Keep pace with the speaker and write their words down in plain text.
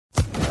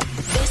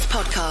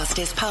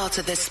podcast is part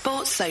of the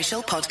Sports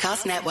Social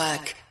Podcast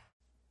Network.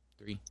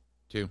 3,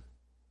 2.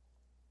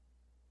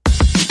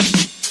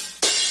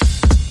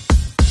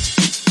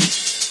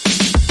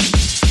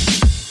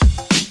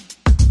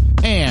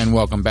 And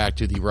welcome back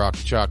to the Rock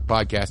Chalk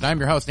Podcast. I'm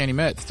your host, Andy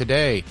Metz.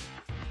 Today,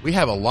 we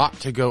have a lot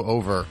to go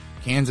over.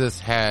 Kansas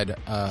had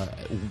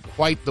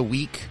quite the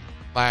week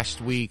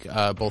last week,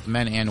 both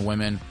men and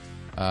women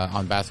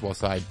on the basketball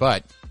side,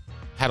 but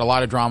had a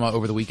lot of drama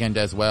over the weekend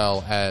as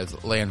well,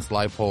 as Lance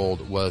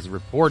Leipold was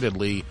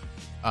reportedly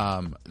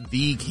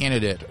the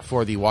candidate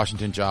for the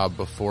Washington job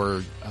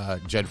before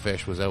Jedd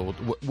Fisch was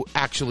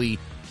actually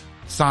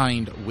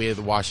signed with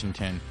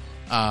Washington.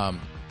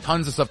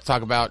 Tons of stuff to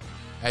talk about.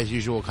 As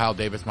usual, Kyle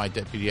Davis, my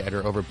deputy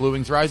editor over Blue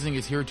Wings Rising,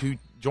 is here to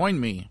join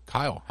me.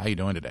 Kyle, how you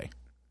doing today?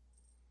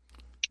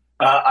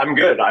 I'm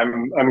good.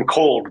 I'm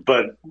cold,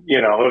 but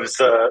it was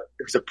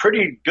a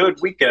pretty good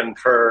weekend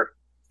for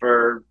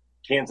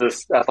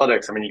Kansas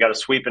athletics. I mean, you got a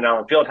sweep in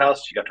Allen Fieldhouse.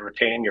 You got to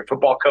retain your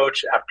football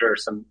coach after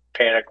some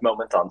panic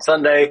moments on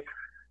Sunday.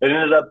 It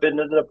ended up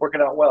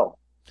working out well.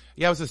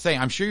 Yeah, I was just saying,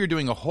 I'm sure you're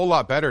doing a whole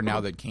lot better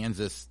now that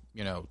Kansas,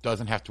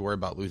 doesn't have to worry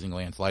about losing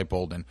Lance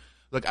Leipold. And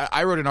look,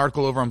 I wrote an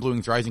article over on Blue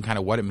Wings Rising, kind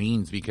of what it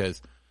means,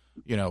 because,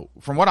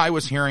 from what I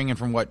was hearing and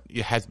from what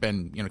has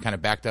been, kind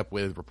of backed up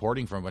with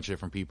reporting from a bunch of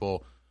different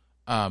people,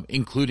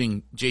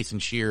 including Jason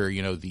Scheer,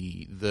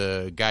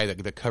 the guy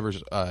that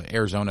covers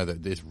Arizona,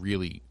 that is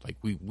really like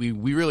we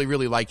really,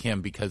 really like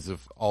him because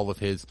of all of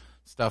his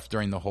stuff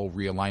during the whole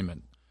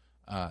realignment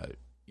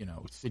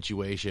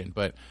situation.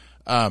 But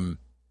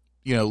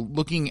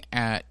looking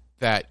at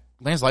that,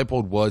 Lance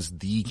Leipold was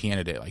the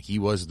candidate. Like, he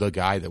was the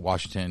guy that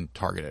Washington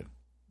targeted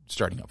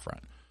starting up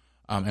front.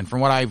 And from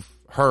what I've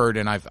heard,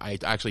 and I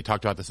actually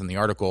talked about this in the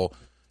article,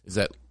 is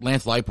that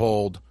Lance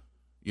Leipold,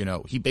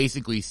 he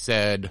basically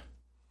said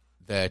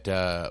that,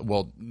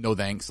 no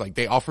thanks. Like,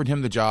 they offered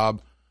him the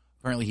job.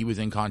 Apparently he was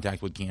in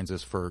contact with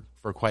Kansas for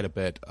quite a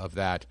bit of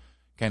that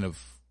kind of,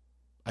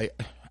 I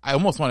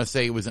almost want to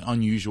say it was an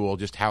unusual,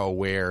 just how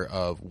aware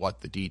of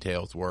what the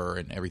details were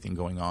and everything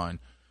going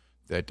on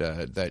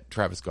that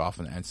Travis Goff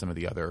and some of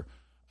the other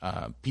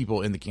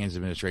people in the Kansas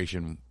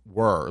administration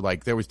were.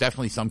 Like, there was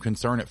definitely some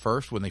concern at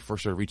first when they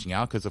first started reaching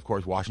out, because of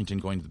course Washington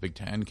going to the Big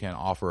Ten can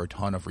offer a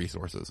ton of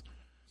resources.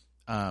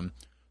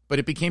 But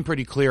it became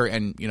pretty clear,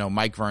 and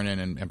Mike Vernon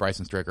and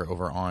Bryson Stricker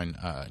over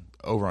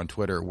on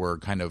Twitter were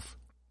kind of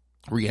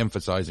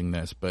re-emphasizing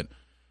this. But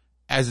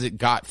as it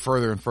got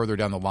further and further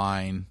down the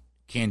line,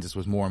 Kansas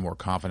was more and more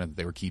confident that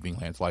they were keeping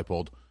Lance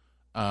Leipold.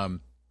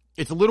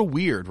 It's a little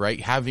weird,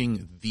 right?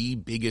 Having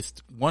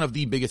one of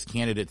the biggest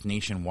candidates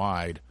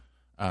nationwide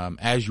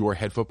as your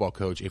head football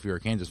coach, if you're a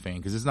Kansas fan,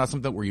 because it's not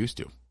something that we're used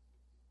to.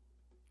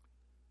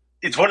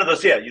 It's one of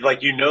those,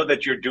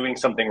 that you're doing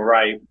something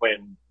right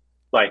when,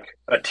 like,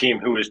 a team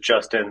who was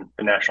just in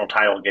the national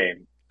title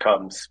game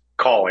comes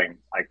calling.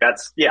 Like,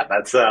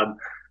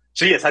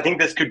 so yes, I think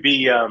this could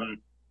be,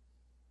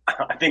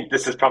 I think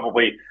this is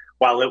probably,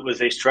 while it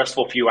was a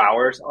stressful few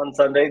hours on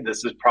Sunday,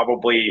 this is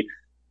probably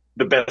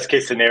the best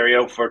case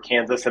scenario for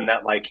Kansas, in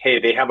that, like, hey,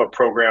 they have a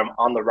program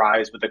on the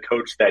rise with a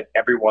coach that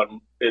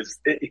everyone his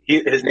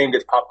name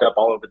gets popped up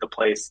all over the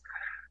place,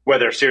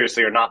 whether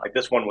seriously or not. Like,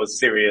 this one was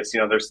serious.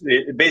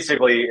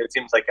 It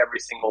seems like every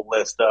single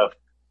list of,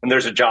 when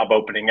there's a job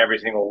opening, every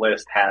single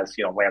list has,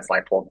 Lance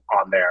Leipold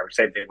on there.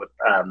 Same thing with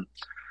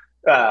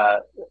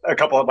a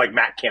couple of, like,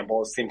 Matt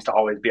Campbell seems to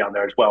always be on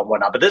there as well and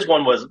whatnot. But this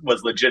one was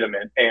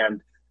legitimate.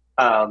 And,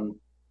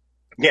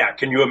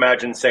 can you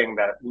imagine saying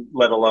that,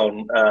 let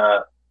alone,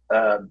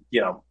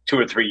 2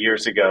 or 3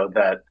 years ago,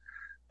 that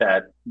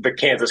the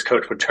Kansas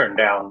coach would turn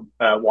down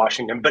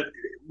Washington? But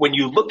when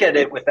you look at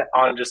it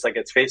on just like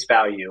its face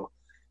value,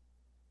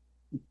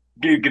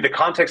 the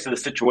context of the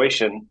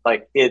situation,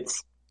 like, it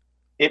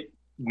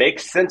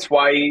makes sense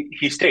why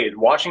he stayed.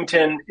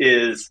 Washington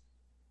is,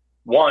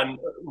 one,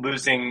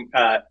 losing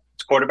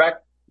its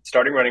quarterback,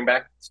 starting running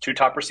back, its 2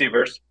 top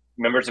receivers,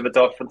 members of its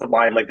offensive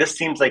line. Like, this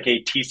seems like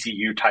a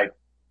TCU type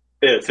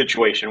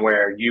situation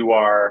where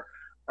you're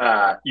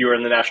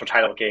in the national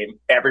title game.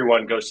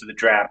 Everyone goes to the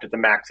draft at the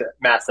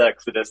mass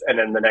exodus, and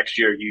then the next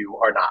year you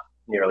are not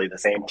nearly the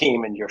same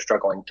team, and you're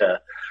struggling to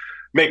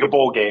make a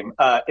bowl game.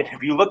 And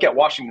if you look at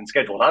Washington's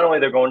schedule, not only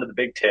they're going to the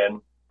Big Ten,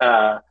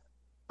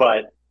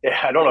 but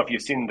I don't know if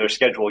you've seen their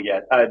schedule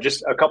yet.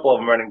 Just a couple of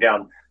them running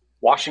down: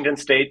 Washington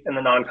State in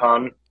the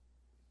non-con.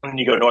 And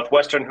you go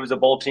Northwestern, who's a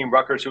bowl team;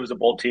 Rutgers, who is a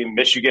bowl team;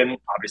 Michigan,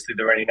 obviously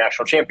the reigning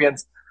national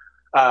champions;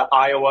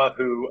 Iowa,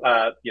 who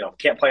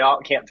can't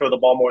throw the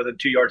ball more than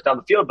 2 yards down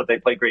the field, but they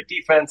play great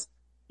defense.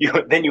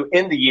 Then you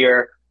end the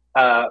year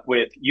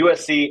with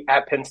USC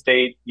at Penn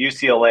State,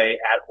 UCLA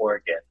at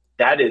Oregon.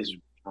 That is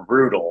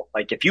brutal.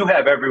 Like, if you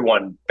have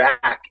everyone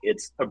back,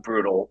 it's a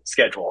brutal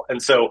schedule.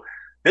 And so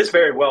this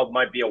very well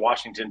might be a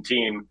Washington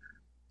team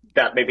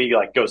that maybe,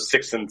 like, goes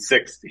 6-6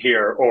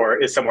 here,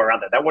 or is somewhere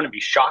around that. That wouldn't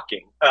be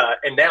shocking.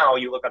 And now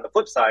you look on the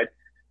flip side,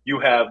 you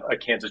have a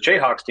Kansas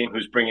Jayhawks team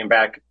who's bringing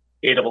back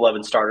 8 of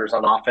 11 starters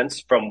on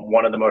offense from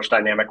one of the most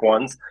dynamic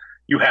ones.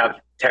 You have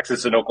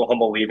Texas and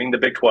Oklahoma leaving the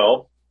Big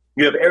 12.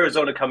 You have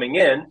Arizona coming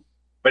in,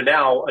 but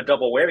now a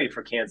double whammy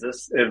for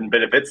Kansas in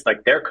benefits.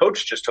 Like their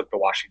coach just took the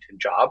Washington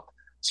job.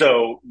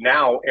 So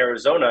now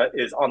Arizona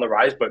is on the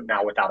rise, but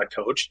now without a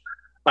coach.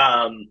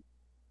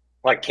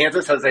 Like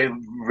Kansas has a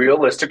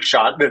realistic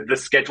shot. The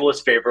schedule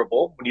is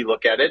favorable when you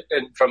look at it,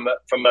 and from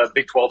a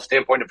Big 12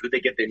 standpoint of who they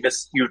get, they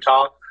miss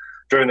Utah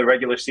during the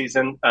regular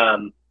season.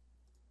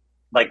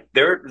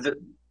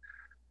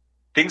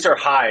 Things are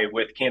high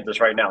with Kansas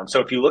right now. And so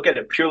if you look at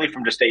it purely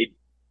from just a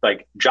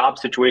like job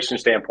situation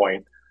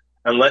standpoint,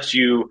 unless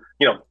the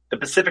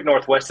Pacific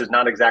Northwest is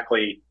not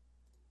exactly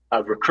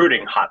a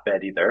recruiting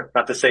hotbed either.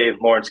 Not to say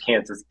Lawrence,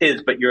 Kansas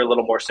is, but you're a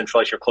little more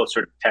centralized. You're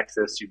closer to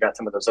Texas. You've got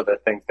some of those other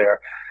things there.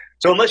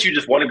 So unless you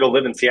just want to go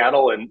live in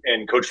Seattle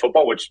and coach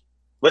football, which,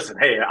 listen,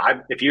 hey,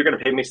 if you're going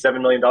to pay me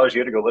 $7 million a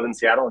year to go live in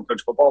Seattle and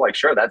coach football, like,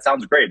 sure, that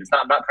sounds great.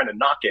 I'm not trying to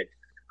knock it.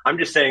 I'm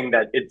just saying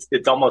that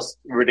it's almost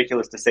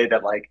ridiculous to say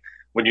that, like,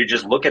 when you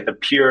just look at the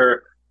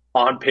pure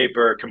on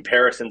paper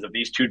comparisons of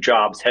these two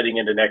jobs heading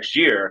into next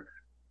year,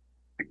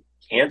 the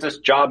Kansas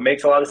job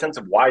makes a lot of sense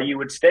of why you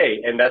would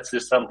stay. And that's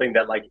just something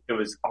that, like, it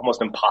was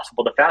almost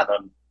impossible to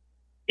fathom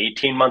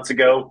 18 months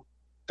ago,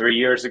 3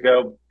 years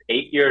ago,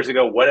 8 years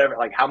ago, whatever,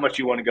 like how much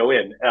you want to go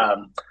in.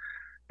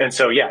 And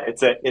so, yeah,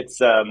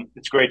 it's a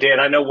great day.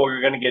 And I know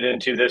we're going to get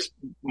into this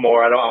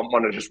more. I don't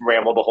want to just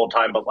ramble the whole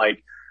time, but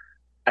like,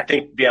 I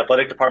think the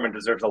athletic department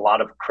deserves a lot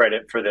of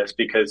credit for this,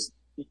 because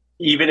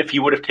even if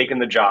you would have taken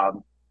the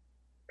job,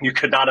 you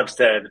could not have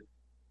said,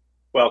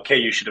 well, okay,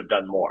 you should have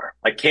done more.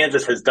 Like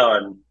Kansas has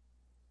done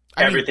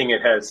everything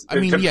it has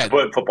to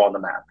put football on the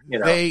map. You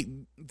know,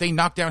 they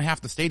knocked down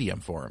half the stadium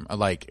for him.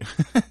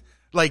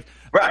 Like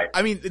right.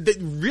 I mean,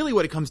 really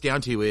what it comes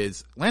down to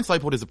is Lance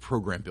Leipold is a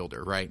program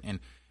builder, right?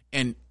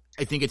 And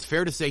I think it's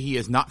fair to say he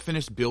has not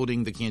finished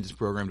building the Kansas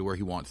program to where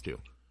he wants to.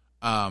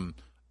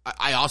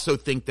 I also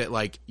think that,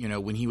 like, you know,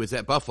 when he was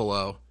at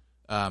Buffalo,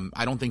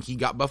 I don't think he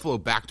got Buffalo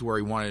back to where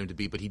he wanted him to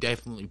be, but he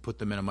definitely put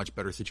them in a much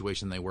better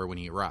situation than they were when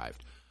he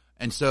arrived.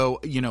 And so,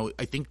 you know,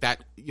 I think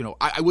that, you know,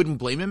 I wouldn't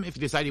blame him if he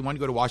decided he wanted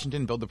to go to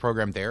Washington and build the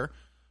program there.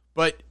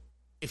 But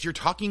if you're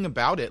talking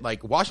about it,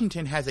 like,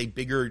 Washington has a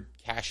bigger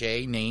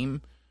cachet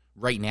name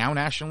right now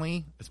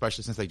nationally,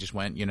 especially since they just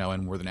went, you know,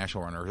 and were the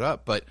national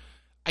runners-up. But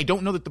I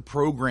don't know that the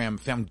program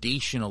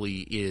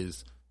foundationally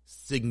is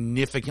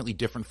significantly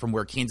different from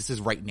where Kansas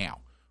is right now,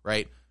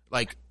 right?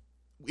 Like,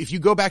 if you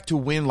go back to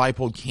when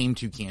Leipold came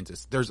to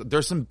Kansas,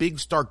 there's some big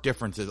stark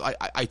differences.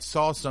 I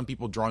saw some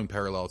people drawing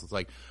parallels. It's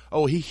like,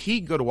 oh,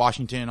 he'd go to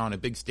Washington on a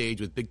big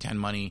stage with Big Ten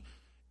money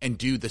and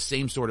do the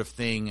same sort of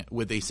thing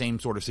with the same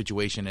sort of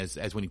situation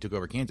as when he took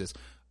over Kansas.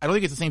 I don't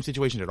think it's the same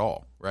situation at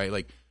all, right?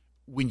 Like,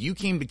 when you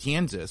came to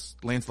Kansas,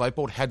 Lance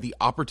Leipold had the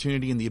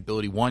opportunity and the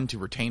ability, one, to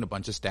retain a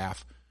bunch of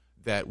staff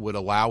that would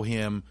allow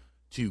him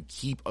to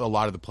keep a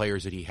lot of the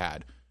players that he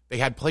had. They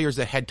had players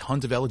that had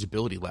tons of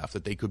eligibility left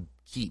that they could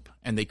keep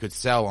and they could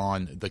sell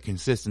on the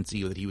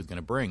consistency that he was going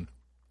to bring.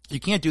 You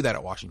can't do that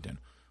at Washington.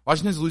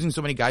 Washington's losing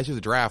so many guys through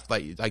the draft.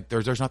 Like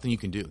there's nothing you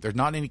can do. There's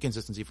not any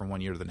consistency from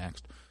one year to the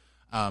next.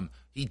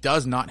 He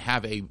does not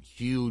have a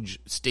huge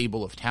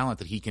stable of talent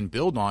that he can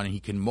build on and he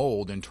can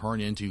mold and turn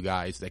into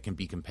guys that can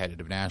be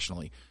competitive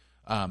nationally.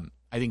 I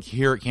think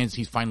here at Kansas,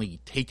 he's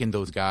finally taken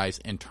those guys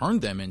and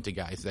turned them into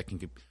guys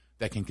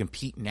that can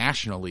compete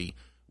nationally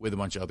with a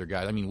bunch of other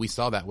guys. I mean, we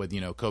saw that with, you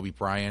know, Kobe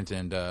Bryant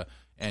and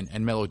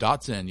Melo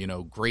Dotson, you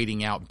know,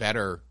 grading out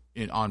better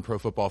on Pro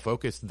Football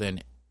Focus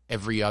than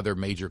every other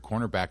major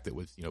cornerback that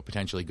was, you know,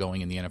 potentially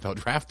going in the NFL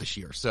draft this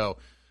year. So,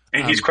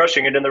 and he's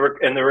crushing it in the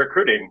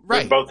recruiting,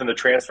 right? Both in the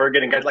transfer,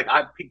 getting guys like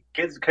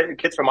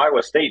kids from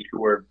Iowa State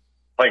who were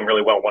playing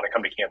really well want to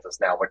come to Kansas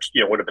now, which,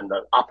 you know, would have been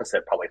the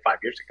opposite probably 5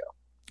 years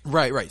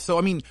ago. Right. So,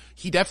 I mean,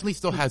 he definitely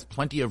still has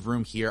plenty of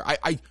room here.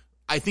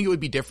 I think it would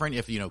be different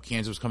if, you know,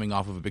 Kansas was coming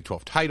off of a Big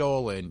 12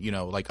 title and, you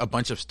know, like a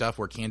bunch of stuff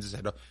where Kansas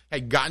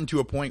had gotten to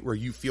a point where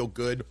you feel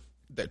good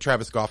that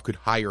Travis Goff could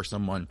hire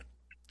someone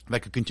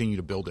that could continue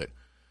to build it.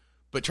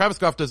 But Travis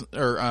Goff doesn't,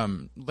 or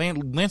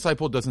Lance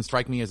Leipold doesn't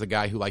strike me as a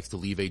guy who likes to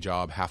leave a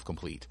job half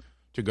complete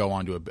to go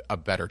on to a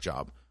better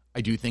job. I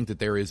do think that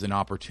there is an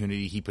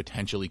opportunity he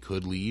potentially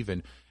could leave.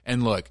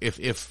 And look,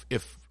 if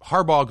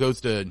Harbaugh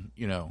goes to,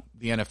 you know,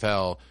 the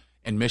NFL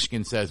and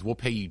Michigan says, we'll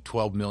pay you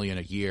 $12 million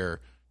a year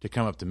to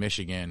come up to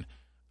Michigan,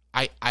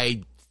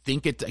 I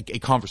think it's a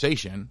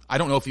conversation. I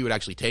don't know if he would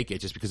actually take it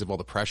just because of all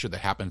the pressure that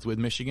happens with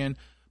Michigan.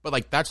 But,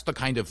 like, that's the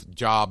kind of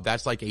job,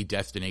 that's like a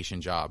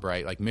destination job,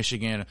 right? Like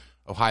Michigan,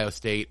 Ohio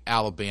State,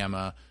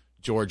 Alabama,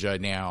 Georgia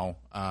now,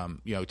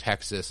 you know,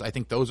 Texas. I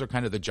think those are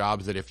kind of the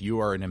jobs that if you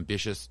are an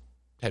ambitious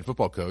head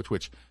football coach,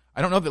 which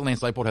I don't know that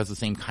Lance Leipold has the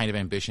same kind of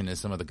ambition as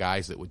some of the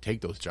guys that would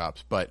take those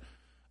jobs, but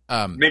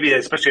maybe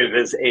especially at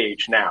his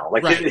age now,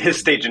 like right. his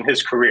stage in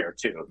his career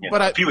too. You know,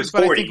 if he was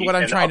 40, I think what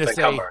I'm trying to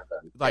say, then,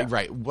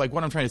 like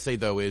what I'm trying to say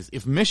though is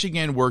if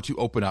Michigan were to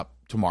open up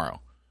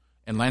tomorrow,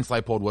 and Lance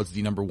Leipold was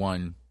the number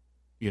one,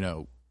 you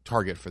know,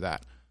 target for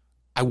that,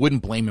 I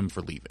wouldn't blame him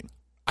for leaving.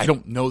 I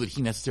don't know that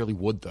he necessarily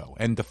would though,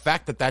 and the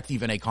fact that that's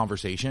even a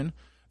conversation,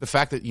 the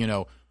fact that, you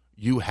know,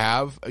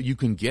 you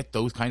can get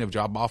those kind of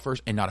job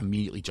offers and not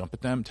immediately jump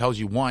at them tells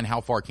you, one,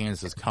 how far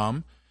Kansas has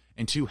come,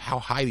 and two, how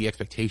high the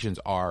expectations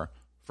are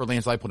for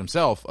Lance Leipold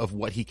himself of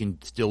what he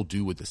can still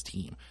do with this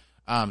team.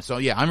 So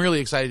yeah, I'm really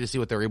excited to see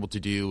what they're able to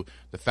do.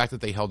 The fact that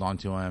they held on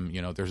to him,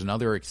 there's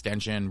another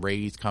extension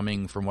raise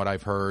coming from what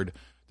I've heard.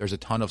 There's a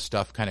ton of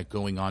stuff kind of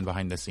going on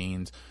behind the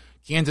scenes.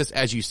 Kansas,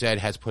 as you said,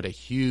 has put a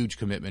huge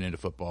commitment into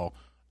football.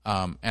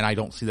 And I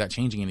don't see that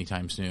changing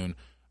anytime soon.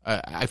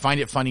 I find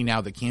it funny now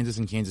that Kansas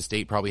and Kansas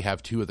State probably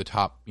have two of the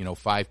top,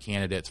 5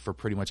 candidates for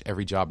pretty much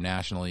every job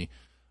nationally,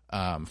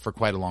 for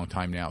quite a long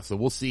time now. So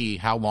we'll see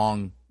how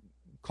long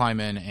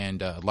Kleiman and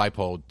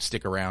Leipold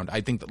stick around.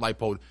 I think that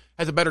Leipold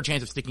has a better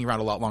chance of sticking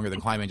around a lot longer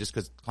than Kleiman, just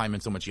because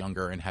Kleiman's so much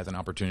younger and has an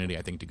opportunity,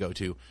 I think, to go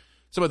to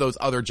some of those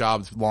other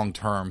jobs long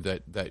term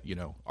that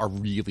are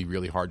really,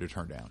 really hard to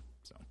turn down.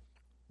 So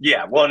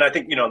yeah, well, and I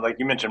think like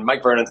you mentioned,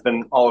 Mike Vernon's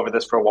been all over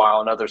this for a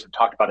while, and others have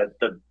talked about it.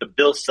 The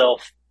Bill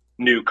Self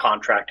new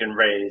contract and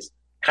raise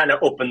kind of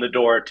opened the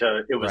door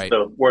to it was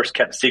the worst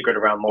kept secret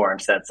around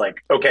Lawrence. That's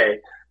like, okay,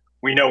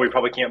 we know we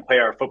probably can't pay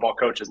our football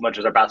coach as much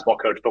as our basketball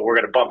coach, but we're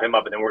going to bump him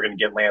up and then we're going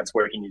to get Lance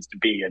where he needs to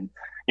be. And,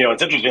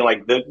 it's interesting,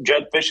 like the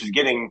Jedd Fisch is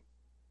getting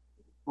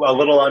a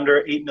little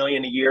under $8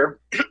 million a year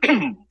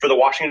for the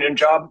Washington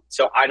job.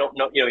 So I don't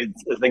know, I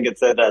think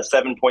it's at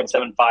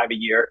 7.75 a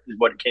year is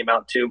what it came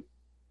out to.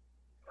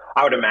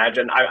 I would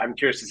imagine, I'm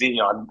curious to see,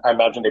 I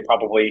imagine they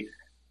probably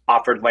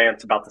offered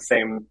Lance about the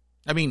same.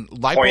 I mean,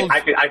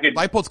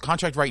 Leipold's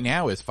contract right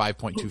now is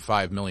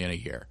 $5.25 million a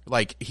year.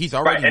 Like he's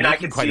already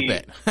making quite a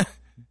bit.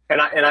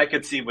 And I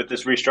could see with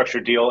this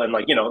restructured deal and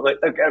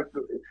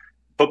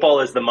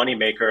football is the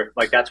moneymaker.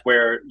 Like that's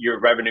where your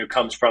revenue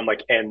comes from.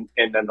 Like, and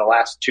then the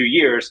last 2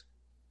 years,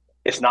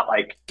 it's not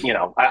like,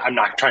 I'm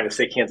not trying to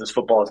say Kansas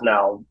football is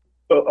now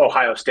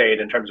Ohio State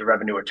in terms of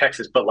revenue or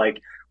Texas, but like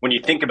when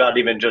you think about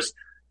even just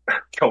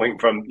going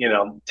from,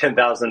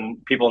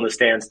 10,000 people in the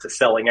stands to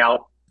selling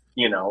out,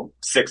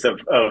 6 of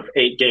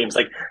 8 games,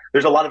 like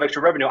there's a lot of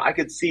extra revenue. I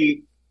could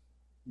see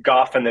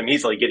Goff and them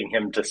easily getting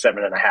him to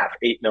 7.5,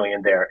 $8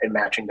 million there and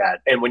matching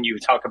that. And when you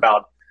talk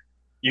about,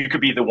 you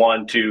could be the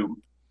one to,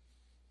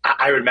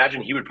 I would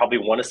imagine he would probably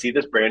want to see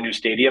this brand new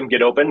stadium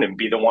get open and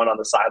be the one on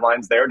the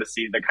sidelines there to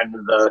see the kind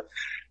of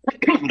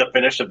the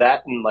finish of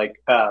that. And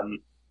like,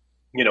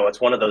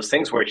 it's one of those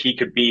things where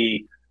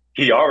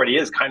he already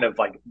is kind of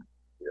like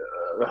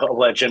a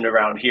legend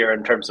around here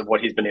in terms of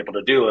what he's been able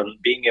to do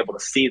and being able to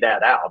see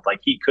that out. Like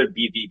he could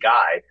be the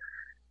guy.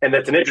 And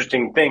that's an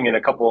interesting thing in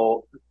a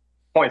couple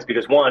points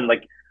because one,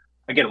 like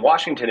again,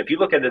 Washington, if you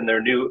look at it in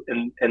their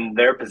in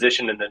their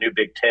position in the new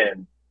Big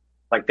Ten,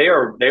 like they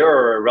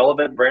are a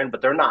relevant brand,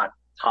 but they're not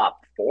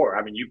top 4.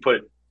 I mean, you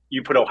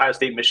put Ohio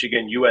State,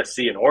 Michigan,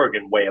 USC, and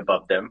Oregon way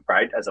above them,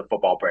 right, as a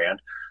football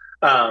brand.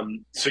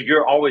 So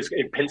you're always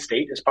Penn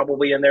State is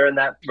probably in there in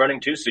that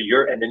running too. So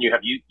and then you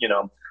have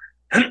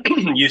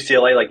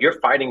UCLA, like you're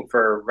fighting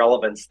for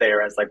relevance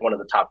there as like one of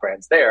the top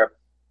brands there.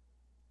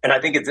 And I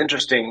think it's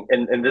interesting,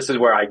 and this is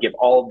where I give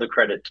all of the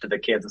credit to the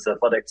Kansas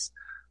Athletics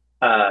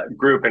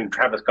group and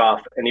Travis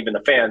Goff and even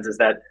the fans, is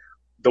that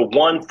the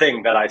one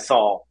thing that I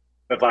saw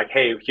of like,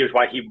 hey, here's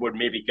why he would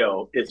maybe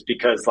go is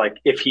because like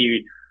if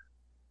he,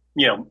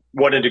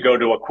 wanted to go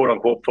to a quote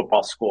unquote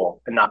football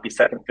school and not be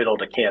second fiddle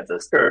to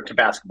Kansas or to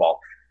basketball.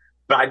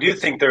 But I do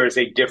think there is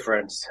a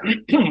difference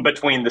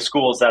between the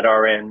schools that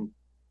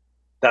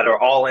are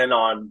all in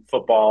on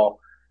football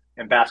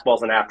and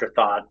basketball's an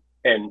afterthought.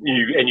 And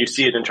you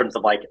see it in terms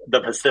of like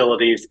the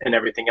facilities and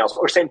everything else,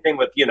 or same thing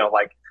with,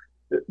 like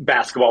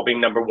basketball being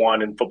number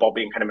one and football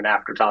being kind of an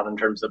afterthought in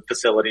terms of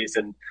facilities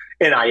and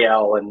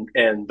NIL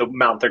and the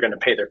amount they're going to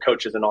pay their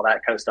coaches and all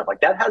that kind of stuff.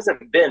 Like that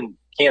hasn't been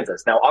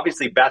Kansas. Now,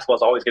 obviously basketball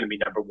is always going to be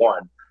number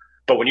one,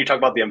 but when you talk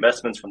about the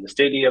investments from the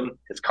stadium,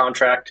 his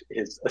contract,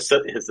 his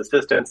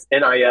assistants,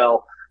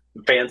 NIL,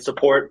 fan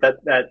support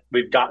that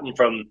we've gotten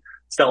from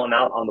selling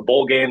out on the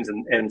bowl games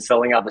and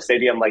selling out the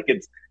stadium, like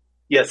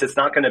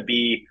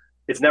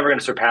it's never going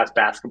to surpass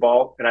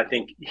basketball. And I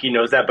think he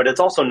knows that, but it's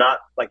also not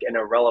like an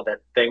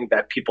irrelevant thing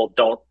that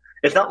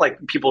it's not like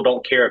people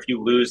don't care if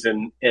you lose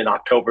in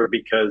October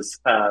because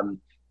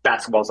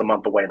basketball's a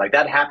month away. Like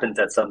that happens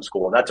at some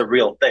school and that's a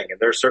real thing. And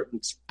there's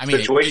certain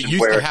situations it where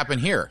used to happen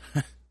here.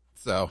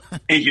 So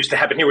it used to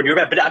happen here when you were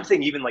bad, but I'm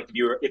saying even like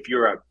if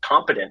you're a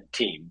competent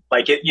team,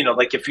 like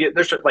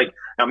there's like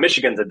now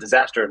Michigan's a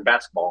disaster in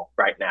basketball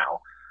right now,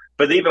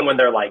 but even when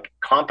they're like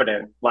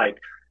competent, like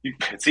you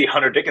can see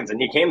Hunter Dickinson.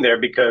 He came there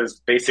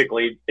because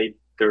basically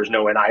there was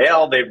no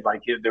NIL.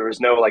 There was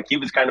no he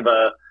was kind of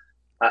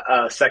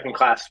a second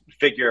class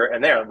figure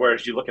in there.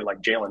 Whereas you look at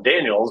like Jalen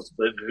Daniels,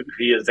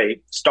 he is a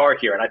star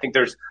here, and I think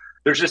there's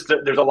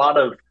a lot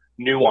of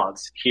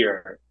nuance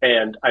here,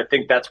 and I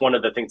think that's one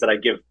of the things that I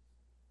give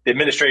the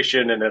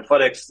administration and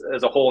athletics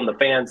as a whole and the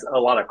fans a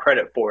lot of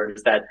credit for,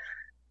 is that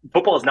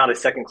football is not a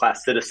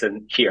second-class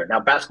citizen here.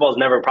 Now, basketball is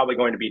never probably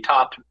going to be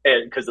top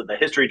because of the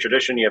history,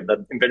 tradition. You have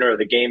the inventor of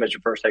the game as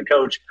your first head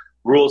coach.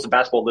 Rules of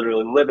basketball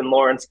literally live in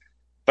Lawrence.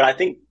 But I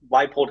think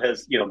Leipold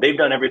has, they've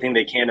done everything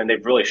they can, and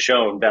they've really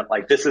shown that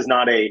like this is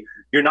not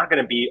you're not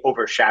going to be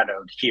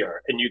overshadowed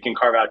here, and you can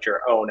carve out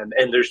your own,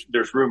 and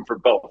there's room for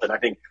both. And I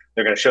think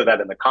they're going to show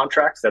that in the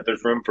contracts, that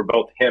there's room for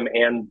both him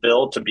and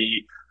Bill to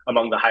be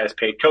among the highest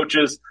paid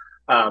coaches.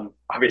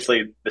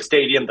 Obviously, the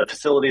stadium, the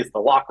facilities, the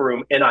locker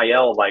room,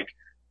 NIL, like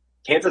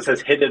Kansas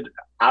has hit it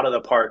out of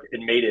the park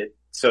and made it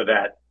so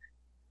that,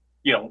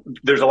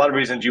 there's a lot of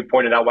reasons you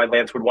pointed out why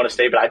Lance would want to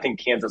stay, but I think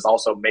Kansas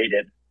also made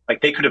it. Like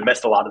they could have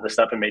messed a lot of this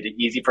up and made it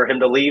easy for him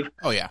to leave.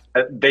 Oh yeah,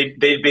 they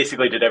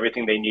basically did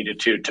everything they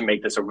needed to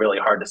make this a really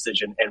hard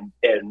decision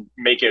and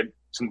make it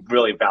some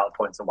really valid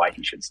points on why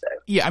he should stay.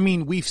 Yeah, I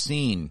mean we've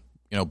seen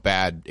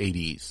bad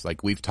ADs,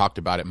 like we've talked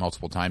about it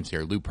multiple times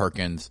here. Lou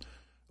Perkins,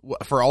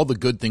 for all the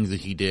good things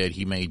that he did,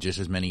 he made just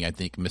as many, I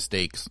think,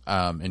 mistakes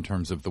in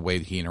terms of the way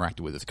that he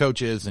interacted with his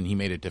coaches, and he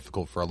made it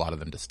difficult for a lot of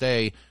them to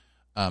stay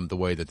the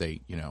way that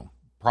they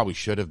probably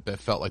should have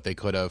felt like they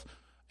could have,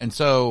 and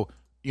so.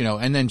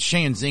 And then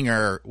Shane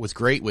Zinger was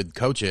great with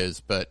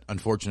coaches, but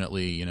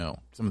unfortunately,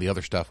 some of the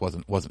other stuff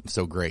wasn't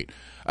so great.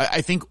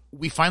 I think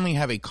we finally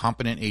have a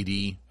competent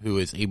AD who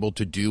is able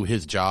to do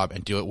his job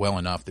and do it well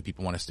enough that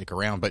people want to stick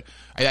around. But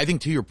I think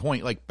to your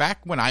point, like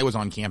back when I was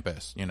on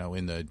campus, in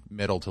the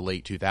middle to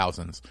late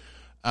 2000s,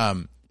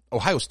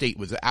 Ohio State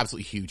was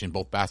absolutely huge in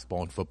both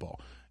basketball and football.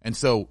 And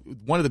so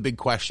one of the big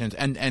questions,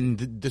 and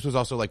this was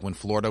also like when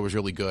Florida was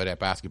really good at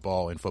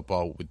basketball and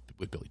football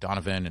with Billy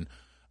Donovan,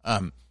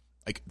 and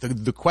like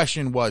the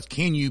question was,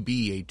 can you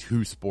be a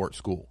two-sport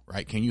school,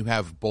 right? Can you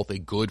have both a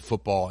good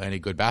football and a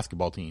good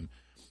basketball team?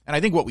 And I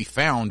think what we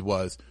found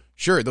was,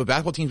 sure, the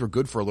basketball teams were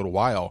good for a little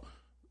while,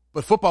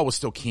 but football was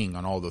still king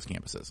on all of those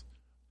campuses.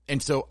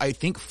 And so I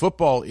think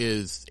football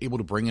is able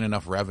to bring in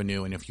enough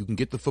revenue, and if you can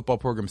get the football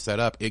program set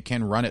up, it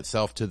can run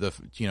itself to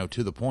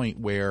the point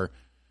where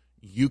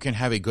you can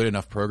have a good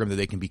enough program that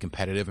they can be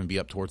competitive and be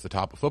up towards the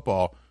top of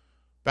football.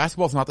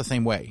 Basketball is not the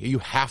same way. You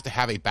have to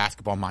have a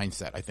basketball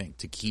mindset, I think,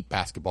 to keep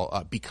basketball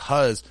up,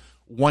 because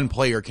one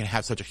player can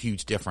have such a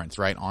huge difference,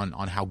 right, on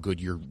how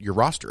good your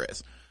roster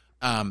is.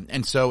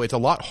 And so it's a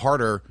lot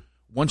harder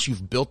once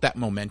you've built that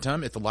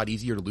momentum. It's a lot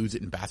easier to lose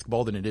it in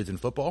basketball than it is in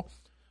football.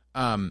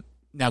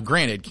 Now,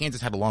 granted, Kansas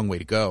had a long way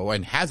to go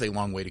and has a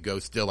long way to go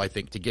still, I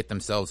think, to get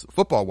themselves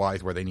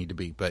football-wise where they need to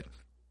be. But,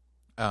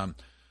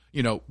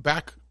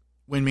 back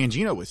when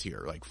Mangino was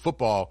here, like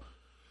football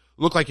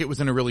looked like it was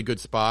in a really good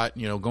spot,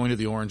 going to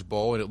the Orange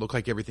Bowl, and it looked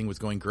like everything was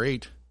going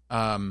great.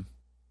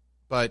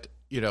 But,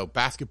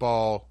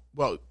 basketball,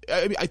 well,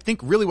 I think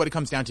really what it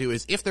comes down to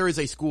is if there is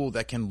a school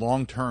that can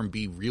long-term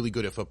be really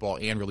good at football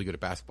and really good at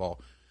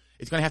basketball,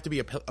 it's going to have to be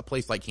a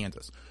place like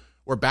Kansas,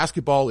 where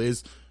basketball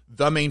is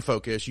the main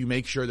focus. You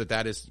make sure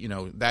that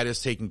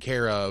is taken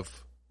care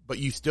of, but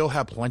you still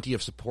have plenty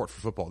of support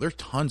for football. There's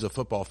tons of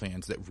football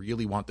fans that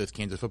really want this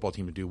Kansas football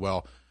team to do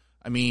well.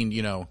 I mean,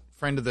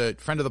 friend of the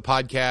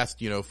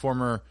podcast,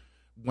 former,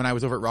 when I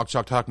was over at Rock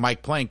Chalk Talk,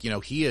 Mike Plank,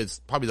 he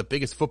is probably the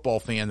biggest football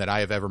fan that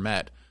I have ever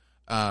met.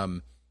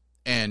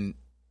 And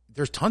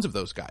there's tons of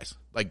those guys.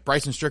 Like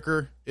Bryson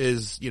Stricker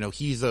is,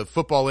 he's a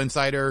football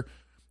insider.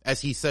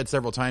 As he said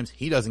several times,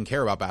 he doesn't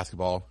care about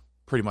basketball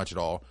pretty much at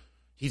all.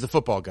 He's a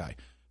football guy.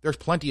 There's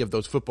plenty of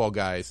those football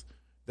guys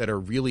that are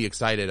really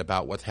excited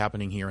about what's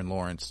happening here in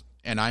Lawrence.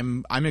 And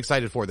I'm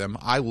excited for them.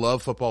 I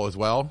love football as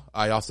well.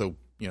 I also,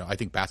 I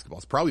think basketball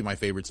is probably my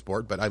favorite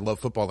sport, but I love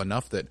football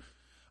enough that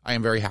I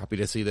am very happy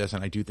to see this,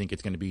 and I do think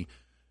it's going to be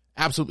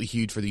absolutely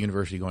huge for the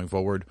university going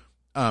forward.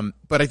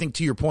 But I think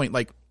to your point,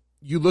 like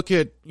you look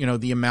at,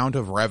 the amount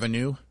of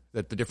revenue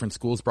that the different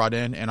schools brought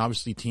in, and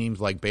obviously teams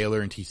like Baylor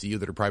and TCU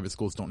that are private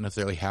schools don't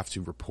necessarily have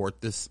to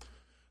report this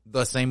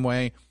the same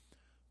way.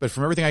 But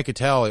from everything I could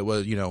tell, it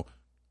was,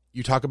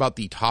 you talk about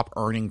the top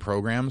earning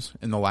programs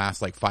in the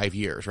last 5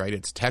 years, right?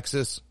 It's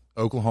Texas,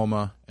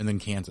 Oklahoma, and then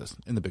Kansas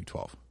in the Big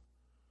 12.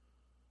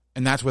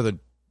 And that's with an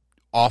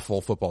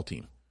awful football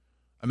team.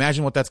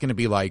 Imagine what that's going to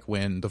be like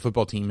when the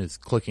football team is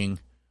clicking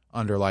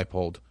under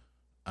Leipold.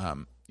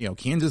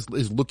 Kansas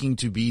is looking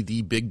to be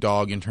the big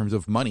dog in terms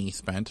of money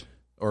spent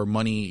or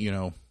money,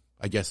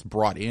 I guess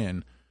brought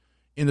in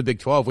the Big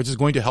 12, which is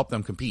going to help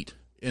them compete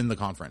in the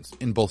conference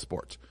in both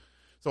sports.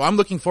 So I'm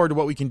looking forward to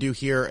what we can do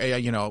here.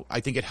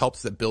 I think it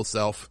helps that Bill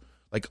Self,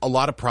 a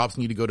lot of props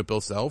need to go to Bill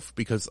Self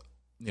because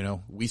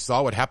we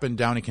saw what happened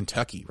down in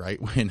Kentucky, right?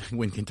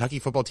 When Kentucky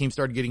football team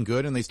started getting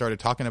good and they started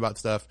talking about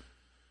stuff,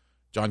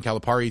 John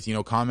Calipari's,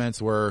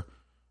 comments were,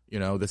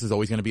 this is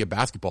always going to be a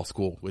basketball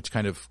school, which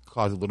kind of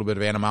caused a little bit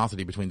of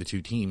animosity between the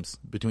two teams,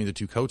 between the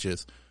two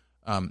coaches.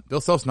 Bill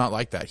Self's not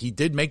like that. He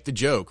did make the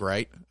joke,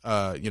 right?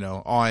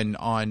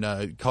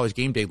 On College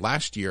Game Day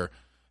last year,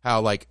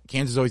 how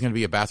Kansas is always going to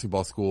be a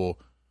basketball school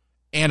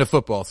and a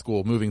football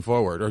school moving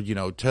forward,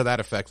 or, to that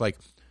effect.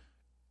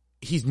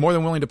 He's more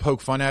than willing to poke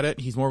fun at it.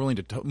 He's more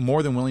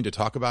than willing to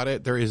talk about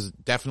it. There is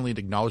definitely an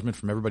acknowledgement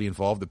from everybody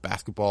involved that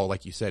basketball,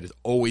 like you said, is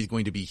always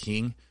going to be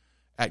king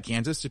at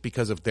Kansas just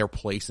because of their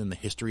place in the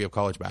history of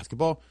college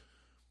basketball.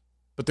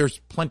 But there's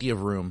plenty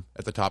of room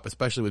at the top,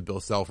 especially with Bill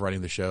Self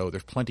running the show.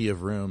 There's plenty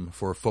of room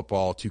for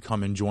football to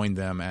come and join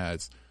them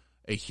as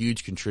a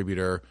huge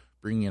contributor,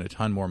 bringing in a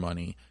ton more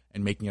money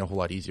and making it a whole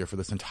lot easier for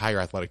this entire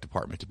athletic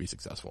department to be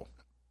successful.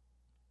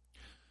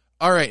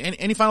 All right.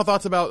 Any final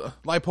thoughts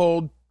about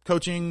Leipold,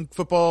 coaching,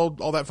 football,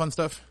 all that fun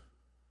stuff?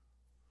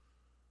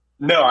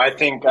 No, I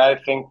think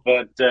that,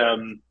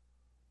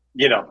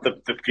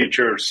 the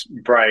future's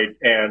bright.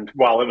 And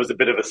while it was a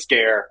bit of a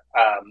scare,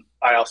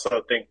 I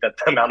also think that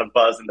the amount of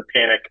buzz and the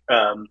panic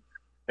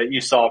that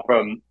you saw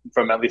from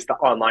at least the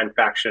online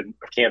faction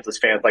of Kansas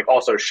fans, like,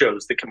 also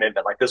shows the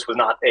commitment. Like, this was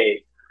not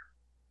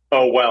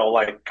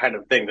kind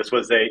of thing. This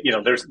was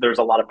there's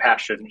a lot of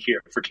passion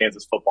here for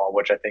Kansas football,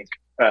 which I think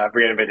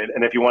renovated.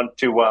 And if you want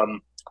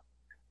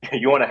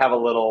to have a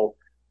little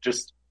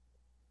just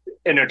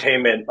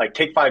entertainment, like,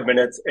 take 5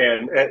 minutes,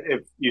 and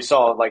if you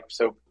saw,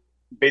 so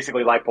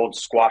basically Leipold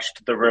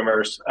squashed the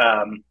rumors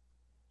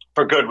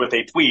for good with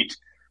a tweet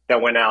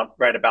that went out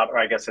right about, or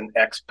I guess an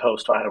X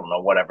post, I don't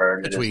know, whatever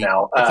it is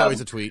now. It's always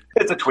a tweet.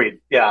 It's a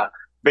tweet, yeah.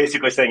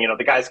 Basically saying,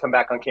 the guys come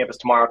back on campus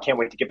tomorrow. Can't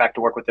wait to get back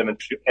to work with them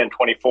in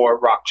 24.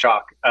 Rock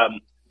chalk.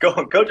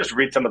 Go just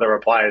read some of the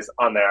replies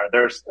on there.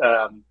 There's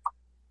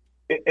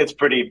it's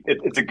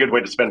a good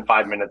way to spend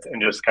 5 minutes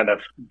and just kind of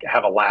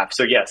have a laugh.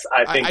 So yes,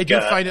 I do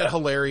find it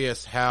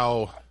hilarious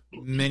how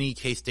many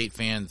K-State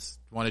fans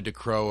wanted to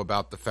crow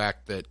about the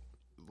fact that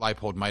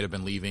Leipold might have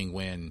been leaving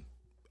when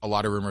a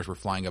lot of rumors were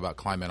flying about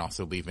Klieman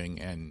also leaving,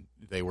 and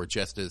they were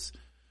just as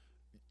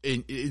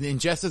in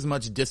just as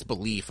much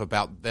disbelief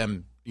about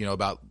them,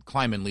 about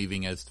Klieman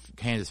leaving as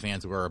Kansas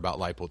fans were about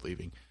Leipold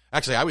leaving.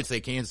 Actually, I would say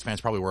Kansas fans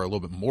probably were a little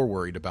bit more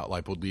worried about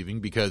Leipold leaving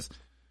because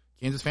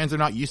Kansas fans are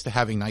not used to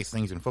having nice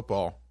things in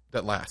football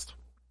that last.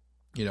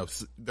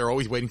 They're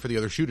always waiting for the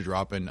other shoe to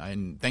drop,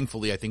 and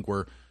thankfully, I think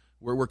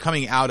we're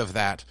coming out of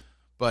that.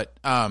 But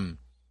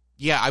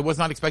I was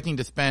not expecting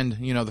to spend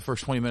the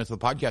first 20 minutes of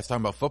the podcast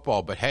talking about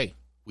football, but hey,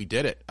 we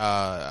did it.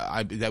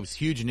 That was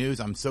huge news.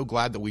 I'm so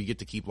glad that we get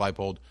to keep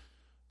Leipold.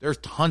 There's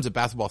tons of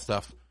basketball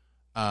stuff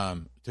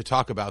to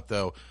talk about,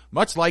 though.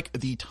 Much like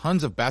the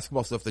tons of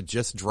basketball stuff that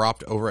just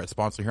dropped over at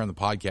sponsor here on the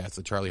podcast,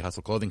 the Charlie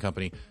Hustle Clothing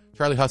Company.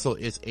 Charlie Hustle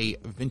is a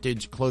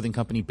vintage clothing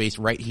company based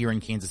right here in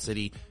Kansas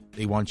City.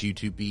 They want you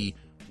to be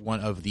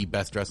one of the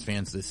best dressed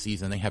fans this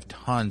season. They have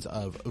tons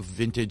of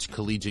vintage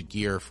collegiate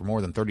gear for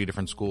more than 30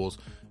 different schools.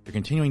 They're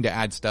continuing to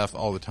add stuff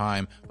all the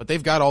time, but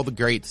they've got all the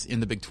greats in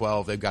the Big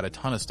 12. They've got a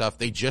ton of stuff.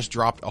 They just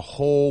dropped a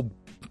whole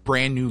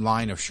brand new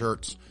line of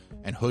shirts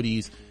and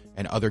hoodies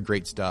and other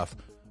great stuff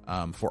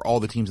for all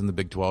the teams in the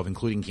Big 12,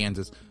 including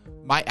Kansas.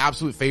 My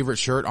absolute favorite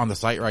shirt on the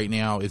site right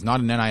now is not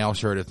an NIL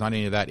shirt. It's not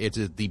any of that. It's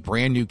the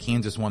brand new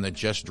Kansas one that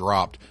just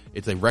dropped.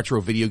 It's a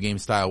retro video game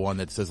style one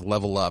that says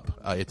Level Up.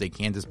 It's a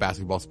Kansas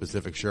basketball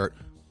specific shirt.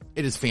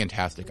 It is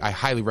fantastic. I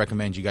highly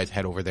recommend you guys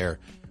head over there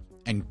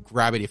and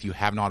grab it if you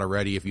have not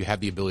already. If you have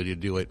the ability to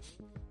do it,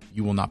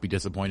 you will not be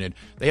disappointed.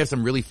 They have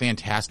some really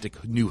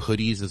fantastic new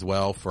hoodies as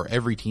well for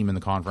every team in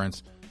the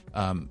conference.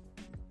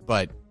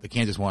 But the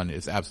Kansas one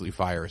is absolutely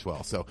fire as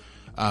well. So,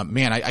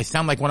 man, I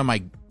sound like one of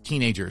my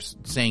teenagers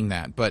saying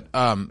that, but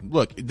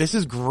look, this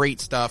is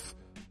great stuff.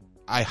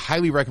 I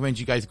highly recommend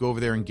you guys go over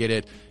there and get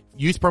it.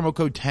 Use promo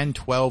code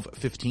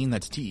 101215.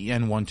 That's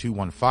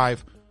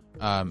TEN1215.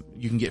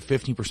 You can get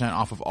 15%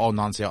 off of all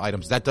non-sale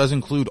items. That does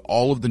include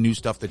all of the new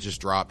stuff that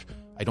just dropped.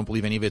 I don't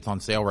believe any of it's on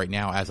sale right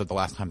now as of the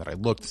last time that I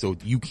looked, so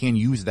you can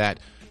use that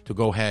to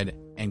go ahead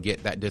and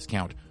get that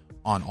discount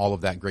on all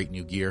of that great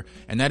new gear.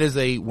 And that is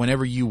a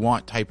whenever you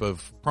want type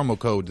of promo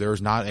code.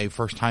 There's not a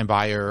first time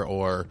buyer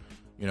or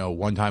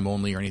one time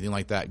only or anything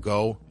like that.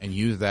 Go and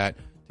use that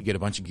to get a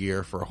bunch of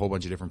gear for a whole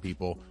bunch of different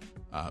people.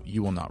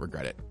 You will not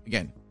regret it.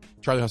 Again,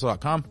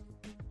 charliehustle.com,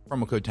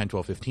 promo code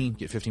 101215,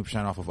 get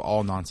 15% off of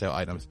all non-sale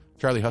items.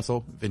 Charlie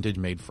Hustle, vintage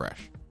made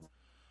fresh.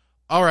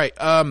 All right.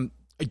 I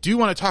do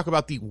want to talk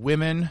about the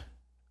women.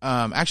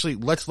 Actually,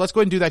 let's go ahead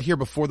and do that here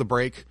before the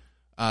break,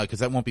 because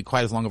that won't be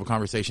quite as long of a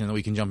conversation, and then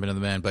we can jump into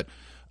the men. But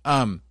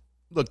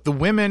look, the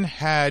women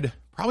had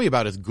probably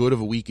about as good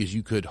of a week as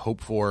you could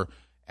hope for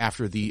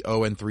after the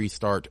 0-3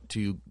 start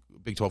to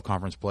Big 12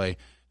 conference play.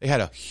 They had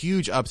a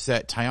huge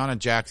upset. Tiana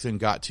Jackson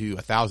got to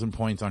 1,000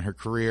 points on her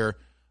career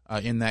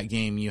in that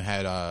game. You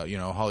had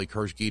Holly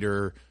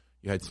Kirschgeter,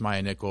 you had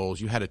Smaya Nichols,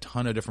 you had a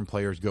ton of different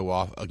players go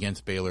off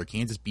against Baylor.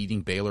 Kansas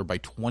beating Baylor by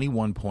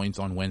 21 points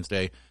on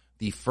Wednesday.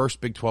 The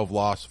first Big 12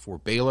 loss for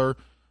Baylor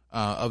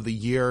of the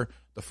year.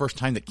 The first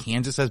time that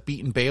Kansas has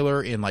beaten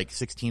Baylor in like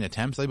 16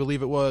 attempts, I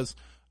believe it was.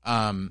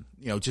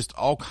 Just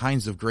all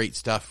kinds of great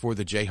stuff for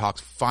the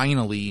Jayhawks.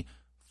 Finally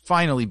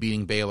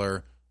beating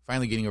Baylor,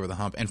 finally getting over the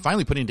hump, and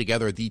finally putting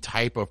together the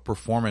type of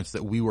performance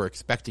that we were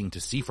expecting to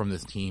see from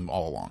this team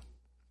all along.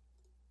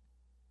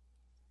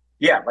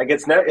 Yeah, like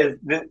it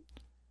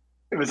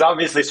was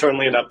obviously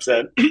certainly an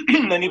upset,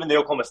 and even the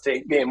Oklahoma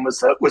State game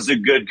was a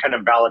good kind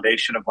of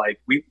validation of like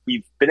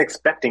we've been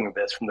expecting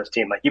this from this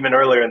team. Like even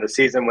earlier in the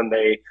season when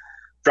they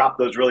dropped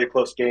those really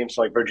close games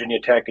like Virginia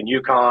Tech and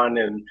UConn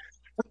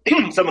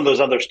and some of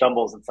those other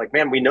stumbles, it's like,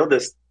 man, we know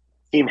this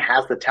team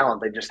has the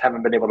talent. They just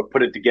haven't been able to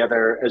put it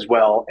together as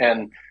well.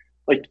 And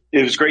like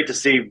it was great to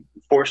see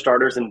 4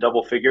 starters in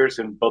double figures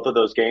in both of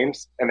those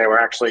games, and they were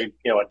actually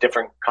a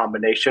different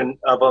combination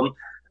of them.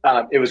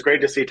 It was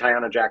great to see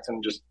Tiana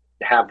Jackson just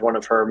have one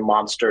of her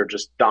monster,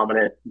 just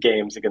dominant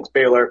games against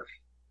Baylor.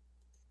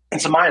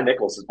 And Samaya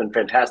Nichols has been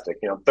fantastic.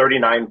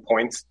 39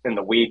 points in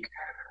the week.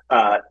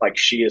 Like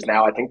she is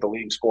now, I think, the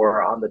leading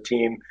scorer on the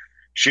team.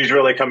 She's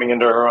really coming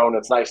into her own.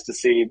 It's nice to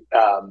see.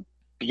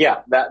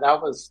 Yeah,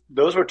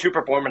 those were 2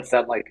 performances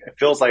that it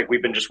feels like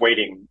we've been just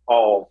waiting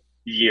all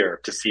year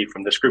to see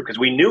from this group, because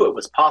we knew it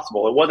was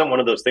possible. It wasn't one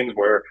of those things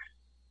where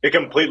it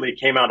completely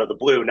came out of the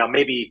blue. Now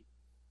maybe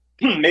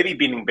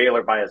beating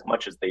Baylor by as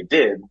much as they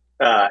did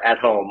at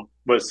home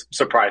was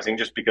surprising,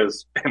 just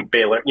because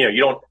Baylor, you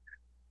don't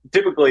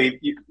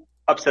typically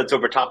upsets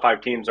over top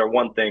 5 teams are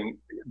one thing.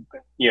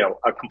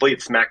 A complete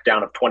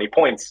smackdown of 20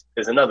 points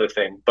is another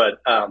thing. But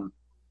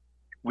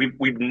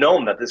we've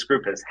known that this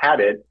group has had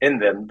it in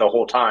them the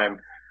whole time,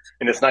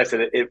 and it's nice that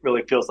it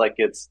really feels like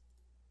it's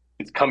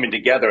coming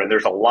together. And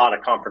there's a lot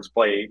of conference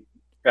play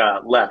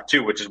left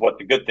too, which is what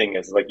the good thing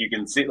is. Like you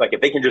can see,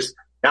 if they can just,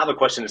 now the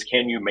question is,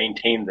 can you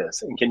maintain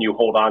this, and can you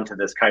hold on to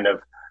this kind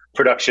of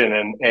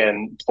production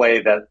and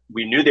play that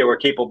we knew they were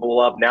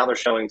capable of? Now they're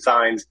showing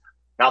signs.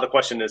 Now the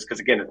question is, because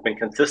again, it's been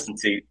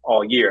consistency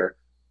all year.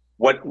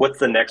 What's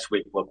the next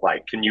week look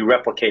like? Can you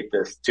replicate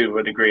this to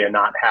a degree and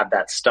not have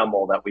that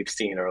stumble that we've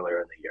seen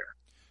earlier in the year?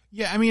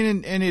 Yeah, I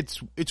mean, and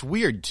it's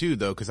weird too,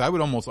 though, because I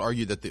would almost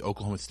argue that the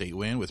Oklahoma State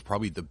win was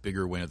probably the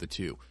bigger win of the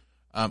 2.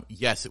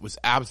 Yes, it was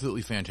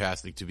absolutely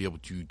fantastic to be able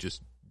to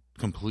just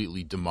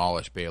completely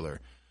demolish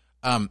Baylor.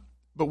 But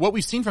what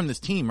we've seen from this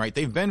team, right,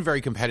 they've been very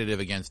competitive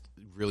against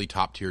really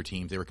top-tier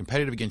teams. They were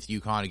competitive against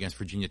UConn, against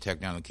Virginia Tech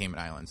down in the Cayman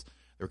Islands.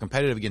 They were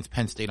competitive against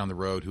Penn State on the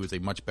road, who is a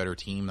much better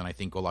team than I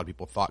think a lot of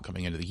people thought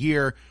coming into the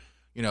year.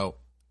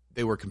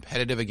 They were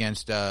competitive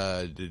against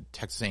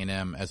Texas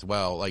A&M as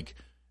well.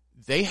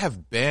 They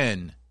have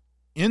been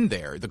in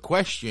there. The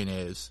question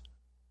is,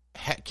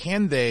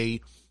 can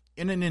they,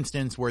 in an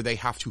instance where they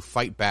have to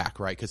fight back,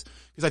 right? Because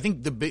I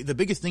think the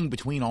biggest thing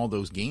between all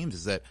those games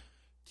is that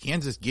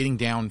Kansas getting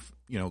down,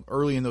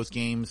 early in those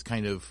games,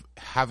 kind of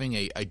having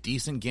a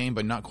decent game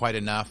but not quite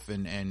enough,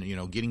 and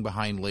getting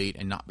behind late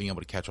and not being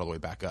able to catch all the way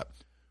back up.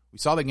 We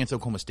saw that against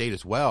Oklahoma State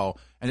as well,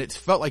 and it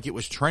felt like it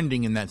was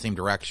trending in that same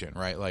direction,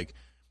 right?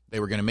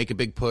 They were going to make a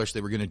big push. They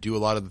were going to do a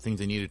lot of the things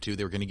they needed to.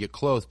 They were going to get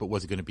close, but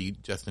was it going to be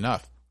just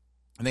enough?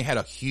 And they had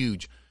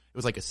it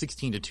was like a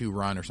 16-2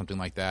 run or something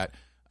like that,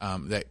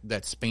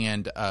 that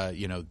spanned,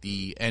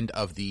 the end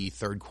of the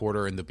third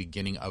quarter and the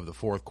beginning of the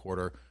fourth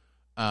quarter,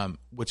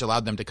 which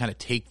allowed them to kind of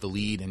take the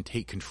lead and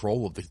take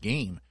control of the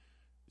game,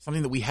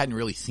 something that we hadn't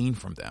really seen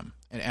from them.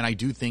 And I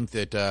do think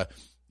that,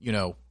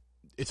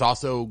 it's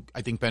also,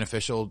 I think,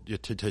 beneficial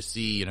to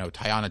see,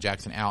 Tiana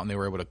Jackson out, and they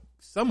were able to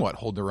somewhat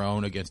hold their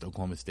own against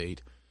Oklahoma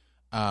State.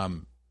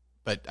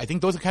 But I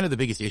think those are kind of the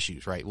biggest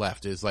issues, right,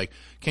 left is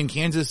can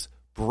Kansas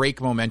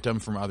break momentum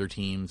from other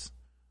teams,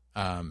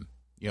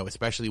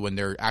 especially when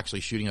they're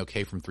actually shooting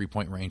okay from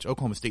 3-point range.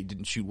 Oklahoma State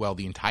didn't shoot well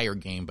the entire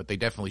game, but they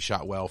definitely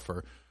shot well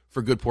for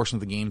a good portion of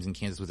the games, and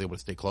Kansas was able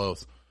to stay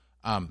close.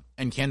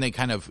 And can they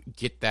kind of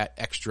get that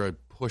extra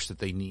push that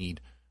they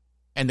need?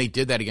 And they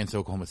did that against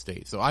Oklahoma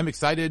State. So I'm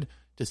excited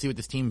to see what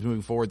this team's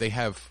moving forward. They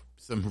have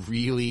some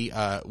really,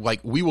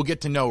 we will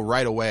get to know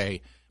right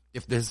away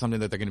if this is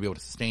something that they're going to be able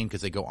to sustain,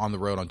 because they go on the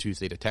road on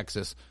Tuesday to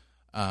Texas,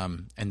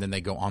 and then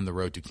they go on the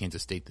road to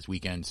Kansas State this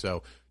weekend.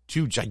 So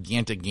 2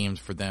 gigantic games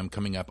for them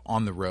coming up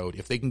on the road.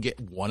 If they can get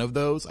one of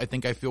those, I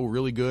think I feel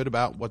really good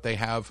about what they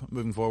have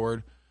moving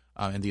forward,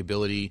 and the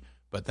ability.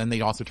 But then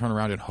they also turn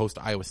around and host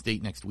Iowa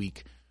State next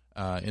week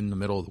in the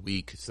middle of the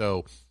week.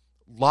 So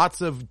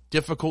lots of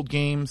difficult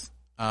games,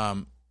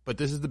 but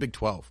this is the Big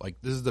 12.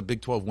 This is the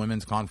Big 12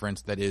 women's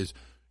conference that is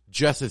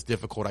just as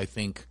difficult, I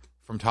think,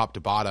 from top to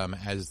bottom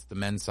as the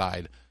men's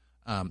side,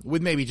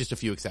 with maybe just a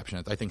few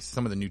exceptions. I think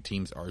some of the new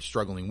teams are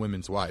struggling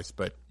women's-wise,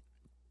 but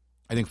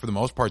I think for the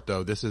most part,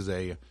 though, this is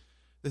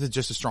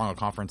just as strong a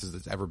conference as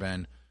it's ever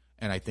been,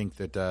 and I think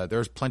that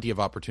there's plenty of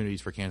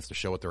opportunities for Kansas to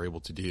show what they're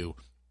able to do.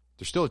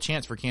 There's still a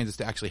chance for Kansas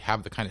to actually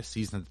have the kind of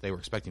season that they were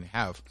expecting to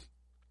have.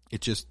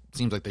 It just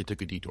seems like they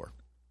took a detour.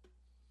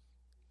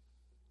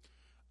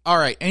 All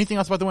right, anything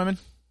else about the women?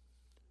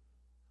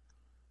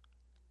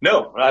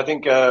 No, I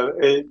think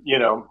it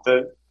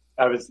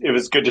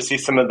was good to see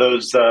some of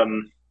those,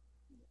 some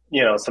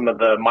of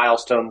the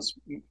milestones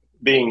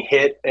being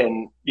hit,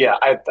 and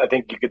I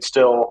think you could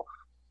still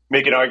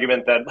make an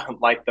argument that,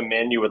 like the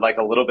men, you would like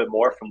a little bit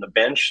more from the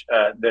bench.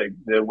 The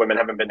women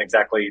haven't been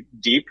exactly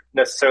deep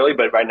necessarily,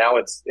 but right now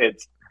it's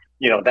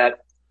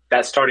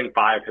that starting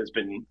 5 has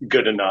been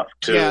good enough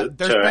to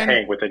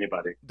hang with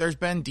anybody. There's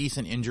been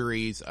decent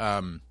injuries.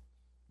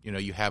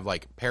 You have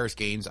Paris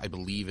Gaines, I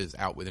believe, is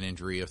out with an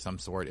injury of some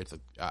sort.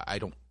 I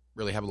don't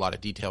really have a lot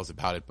of details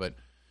about it, but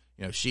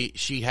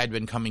she had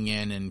been coming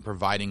in and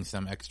providing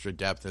some extra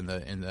depth in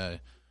the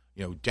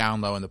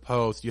down low in the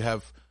post. You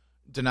have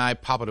Denai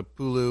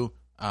Papadopoulou,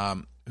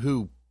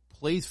 who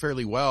plays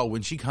fairly well.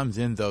 When she comes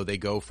in, though, they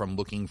go from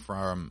looking for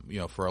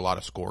a lot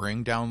of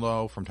scoring down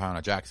low from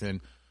Tiana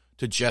Jackson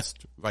to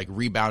just like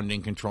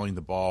rebounding, controlling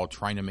the ball,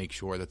 trying to make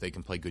sure that they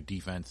can play good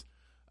defense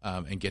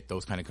and get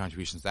those kind of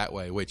contributions that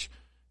way, which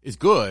is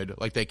good,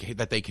 like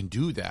that they can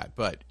do that.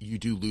 But you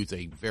do lose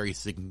a very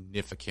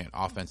significant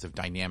offensive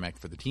dynamic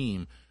for the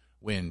team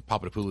when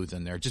Papadopoulou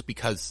in there, just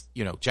because,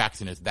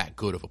 Jackson is that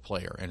good of a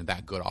player and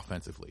that good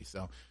offensively.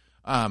 So,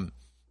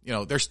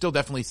 there's still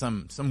definitely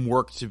some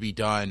work to be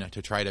done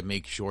to try to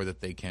make sure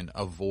that they can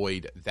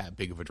avoid that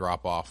big of a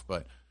drop off.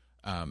 But,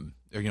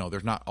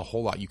 there's not a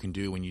whole lot you can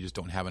do when you just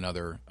don't have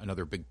another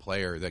big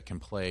player that can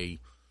play,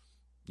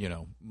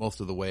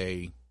 most of the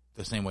way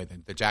the same way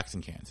that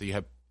Jackson can. So you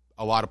have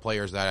a lot of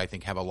players that I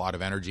think have a lot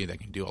of energy that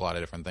can do a lot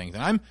of different things.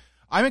 And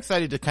I'm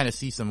excited to kind of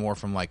see some more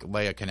from like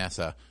Leia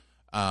Canessa.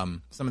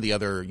 Some of the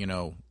other,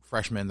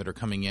 freshmen that are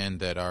coming in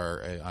that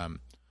are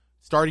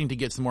starting to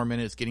get some more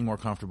minutes, getting more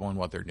comfortable in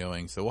what they're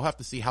doing. So we'll have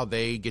to see how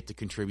they get to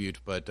contribute,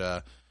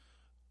 but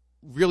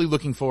really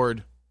looking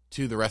forward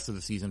to the rest of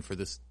the season for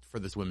this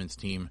women's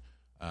team.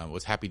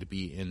 Was happy to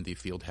be in the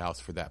field house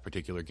for that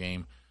particular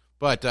game.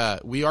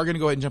 But we are going to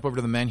go ahead and jump over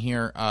to the men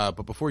here.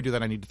 But before we do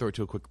that, I need to throw it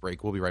to a quick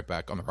break. We'll be right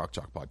back on the Rock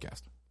Chalk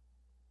Podcast.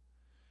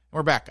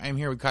 We're back. I am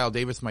here with Kyle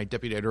Davis, my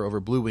deputy editor over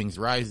Blue Wings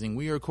Rising.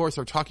 We, of course,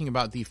 are talking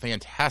about the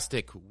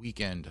fantastic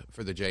weekend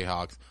for the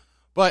Jayhawks.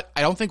 But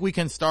I don't think we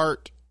can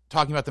start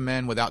talking about the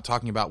men without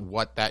talking about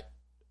what that,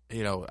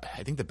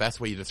 I think the best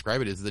way to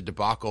describe it is the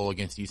debacle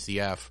against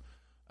UCF,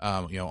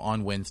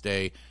 on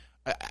Wednesday.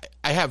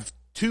 I have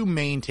two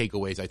main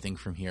takeaways, I think,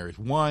 from here.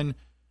 One,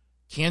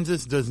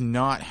 Kansas does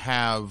not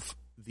have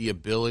the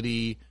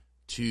ability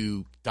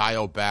to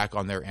dial back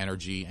on their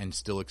energy and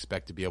still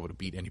expect to be able to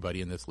beat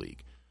anybody in this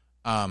league.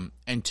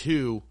 And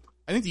two,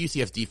 I think the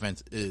UCF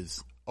defense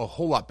is a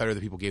whole lot better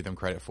than people gave them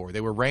credit for.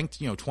 They were ranked,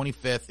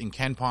 25th in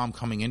KenPom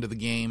coming into the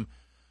game.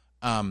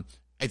 I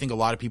think a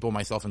lot of people,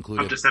 myself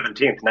included, up to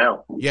 17th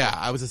now. Yeah,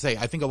 I was to say,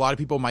 I think a lot of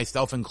people,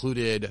 myself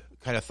included,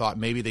 kind of thought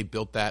maybe they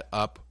built that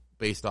up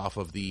based off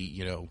of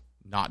the,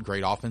 not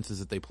great offenses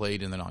that they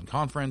played in the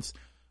non-conference.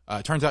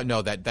 Turns out,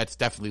 no, that's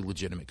definitely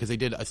legitimate because they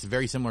did a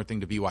very similar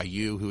thing to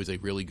BYU, who is a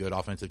really good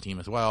offensive team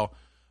as well.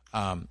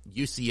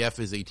 UCF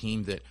is a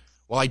team that,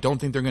 while I don't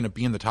think they're going to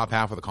be in the top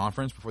half of the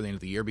conference before the end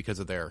of the year because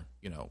of their,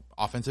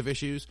 offensive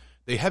issues,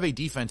 they have a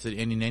defense that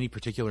in any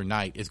particular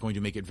night is going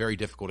to make it very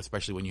difficult,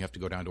 especially when you have to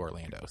go down to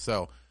Orlando.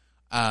 So,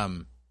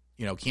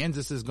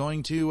 Kansas is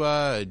going to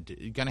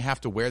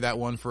have to wear that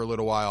one for a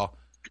little while.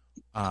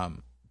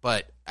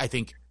 But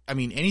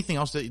anything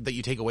else that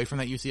you take away from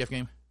that UCF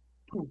game?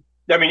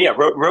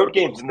 Road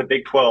games in the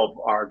Big 12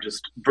 are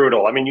just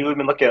brutal. You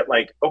even look at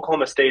like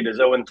Oklahoma State is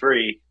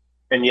 0-3,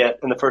 and yet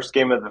in the first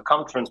game of the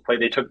conference play,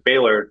 they took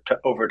Baylor to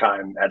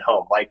overtime at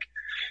home. Like,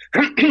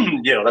 that's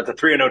a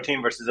 3-0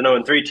 team versus an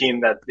 0-3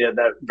 team that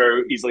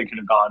very easily could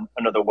have gone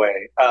another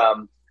way.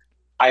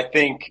 I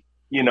think,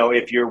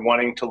 if you're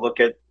wanting to look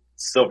at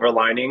silver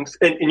linings,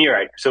 and you're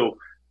right. So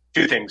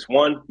two things.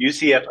 One,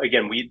 UCF,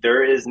 again,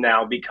 there is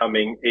now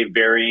becoming a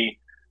very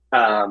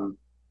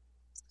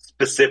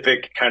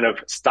specific kind of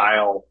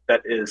style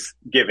that is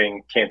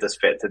giving Kansas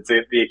fits. It's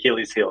the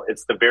Achilles heel.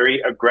 It's the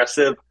very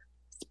aggressive,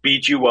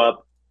 speed you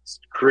up,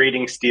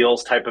 creating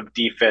steals type of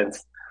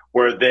defense,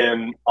 where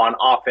then on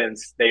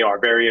offense, they are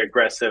very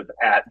aggressive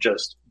at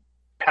just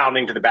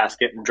pounding to the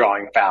basket and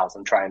drawing fouls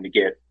and trying to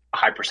get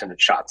high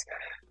percentage shots.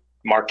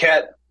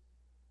 Marquette,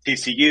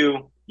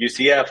 TCU,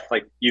 UCF,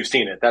 like you've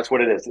seen it. That's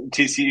what it is.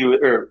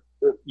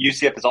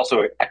 UCF is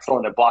also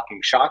excellent at blocking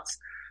shots.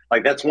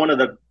 Like that's one of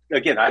the,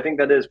 again, I think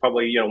that is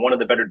probably, one of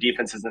the better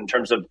defenses in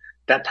terms of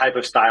that type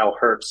of style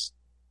hurts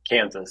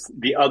Kansas.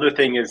 The other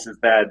thing is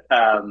that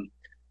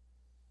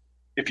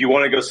if you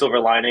want to go silver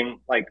lining,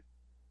 like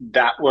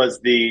that was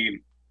the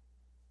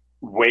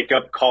wake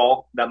up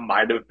call that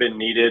might have been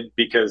needed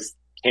because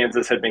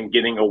Kansas had been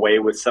getting away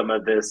with some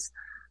of this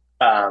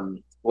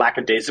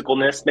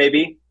lackadaisicalness,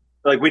 maybe.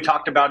 Like we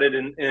talked about it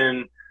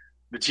in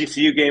the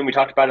TCU game. We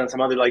talked about it in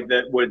some other, like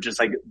that would just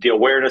like the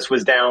awareness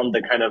was down,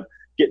 the kind of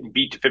getting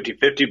beat to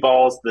 50-50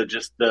 balls,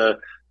 the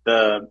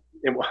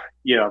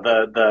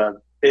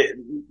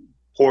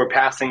poor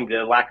passing,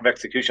 the lack of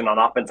execution on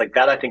offense, like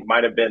that I think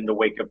might have been the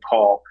wake up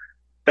call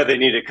that they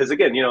needed. Because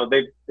again,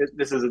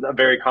 this is a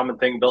very common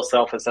thing. Bill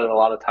Self has said it a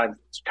lot of times.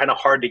 It's kind of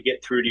hard to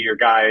get through to your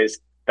guys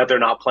that they're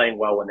not playing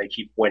well when they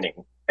keep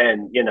winning.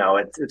 And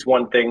it's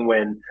one thing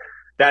when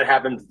that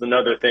happens. It's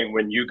another thing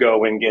when you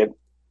go and get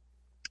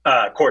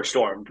court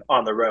stormed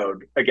on the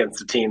road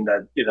against a team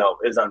that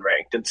is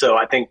unranked. And so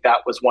I think that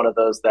was one of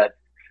those that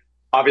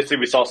obviously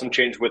we saw some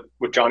change with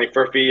Johnny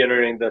Furphy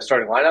entering the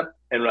starting lineup,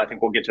 and I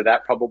think we'll get to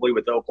that probably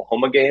with the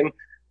Oklahoma game.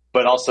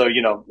 But also,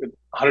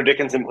 Hunter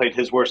Dickinson played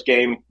his worst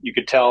game. You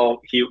could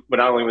tell but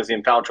not only was he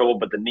in foul trouble,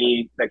 but the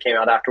knee that came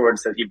out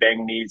afterwards that he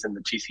banged knees in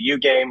the TCU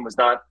game was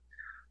not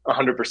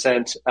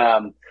 100%.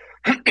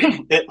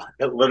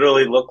 It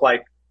literally looked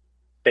like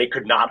they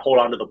could not hold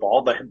on to the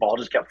ball. The ball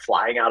just kept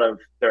flying out of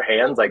their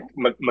hands. Like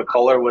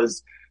McCullough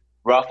was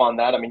rough on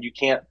that. You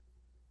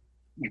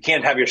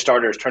can't have your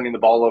starters turning the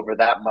ball over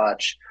that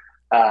much,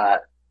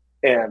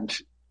 and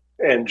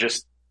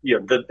just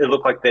it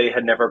looked like they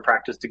had never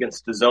practiced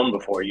against the zone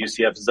before.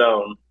 UCF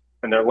zone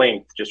and their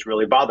length just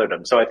really bothered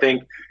them. So I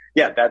think,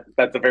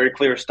 that's a very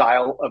clear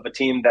style of a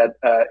team that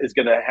is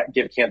going to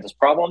give Kansas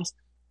problems.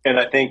 And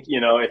I think,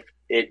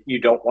 if you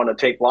don't want to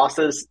take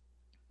losses,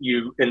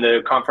 in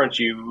the conference,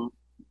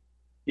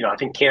 I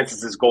think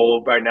Kansas's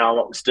goal right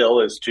now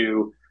still is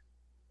to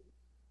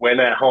win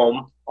at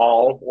home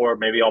all, or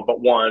maybe all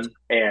but one,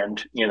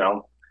 and,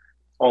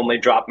 only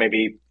drop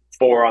maybe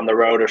 4 on the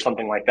road or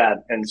something like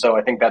that. And so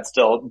I think that's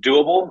still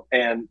doable.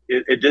 And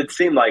it did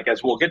seem like,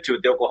 as we'll get to at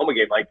the Oklahoma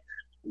game, like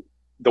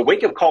the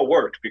wake-up call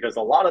worked, because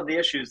a lot of the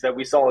issues that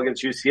we saw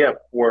against UCF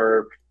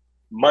were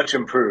much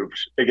improved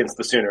against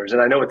the Sooners.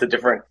 And I know it's a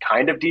different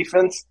kind of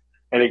defense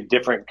and a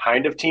different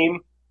kind of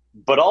team,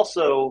 but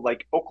also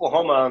like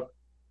Oklahoma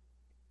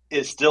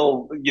is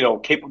still,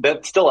 capable.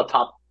 That's still a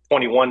top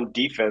 21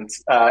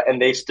 defense,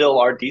 and they still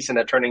are decent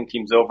at turning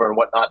teams over and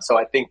whatnot. So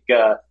I think,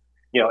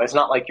 it's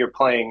not like you're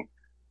playing,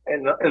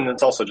 and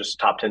it's also just a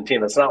top 10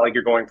 team. It's not like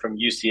you're going from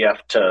UCF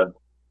to,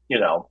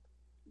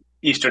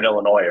 Eastern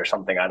Illinois or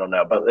something. I don't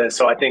know. But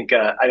so I think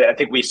I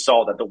think we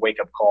saw that the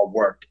wake-up call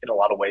worked in a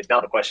lot of ways.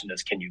 Now the question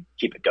is, can you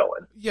keep it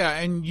going? Yeah,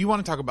 and you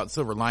want to talk about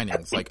silver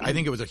linings. Like, I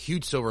think it was a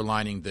huge silver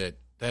lining that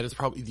is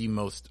probably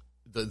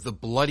the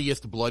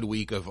bloodiest blood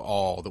week of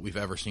all that we've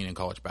ever seen in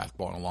college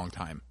basketball in a long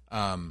time.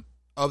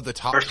 Of the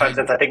top first time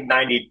since I think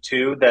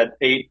 92 that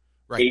eight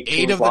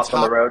teams lost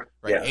on the road.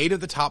 Right, yeah. 8 of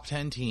the top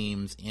 10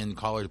 teams in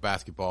college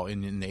basketball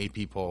in the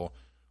AP poll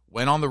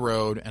went on the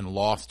road and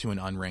lost to an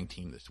unranked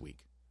team this week.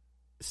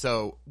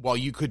 So while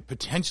you could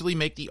potentially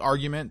make the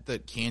argument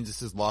that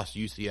Kansas's loss to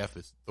UCF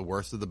is the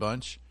worst of the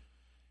bunch,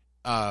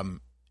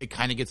 it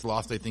kind of gets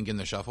lost, I think, in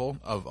the shuffle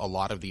of a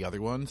lot of the other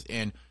ones.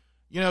 And,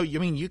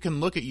 you can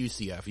look at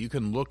UCF, you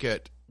can look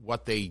at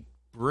what they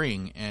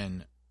bring,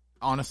 and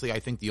honestly, I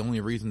think the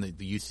only reason that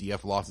the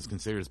UCF loss is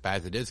considered as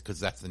bad as it is because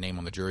that's the name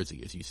on the jersey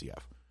is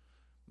UCF.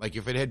 Like,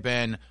 if it had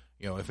been,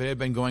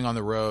 going on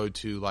the road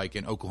to like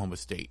an Oklahoma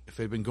State, if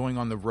it had been going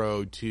on the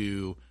road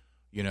to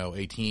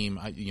a team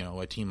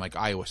like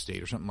Iowa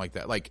State or something like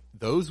that, like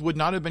those would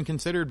not have been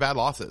considered bad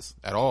losses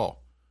at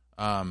all.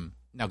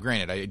 Now,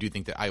 granted, I do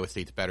think that Iowa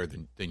State's better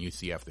than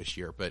UCF this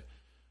year, but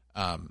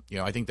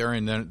I think they're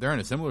in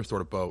a similar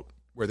sort of boat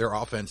where their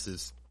offense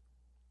is,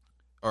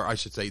 or I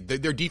should say,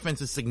 their defense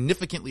is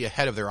significantly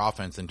ahead of their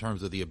offense in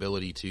terms of the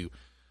ability to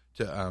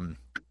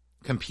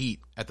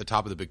compete at the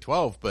top of the Big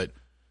 12. But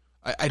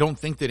I don't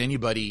think that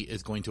anybody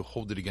is going to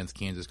hold it against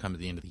Kansas come to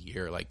the end of the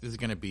year. Like, this is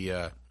going to be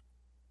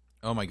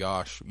oh my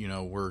gosh,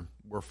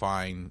 we're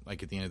fine.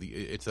 Like, at the end of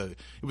it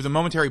was a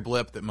momentary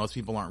blip that most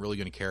people aren't really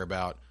going to care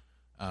about.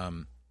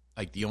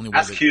 Like, the only way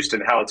ask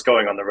Houston how it's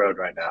going on the road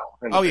right now.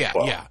 Oh yeah,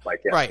 yeah.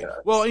 Right. Yeah.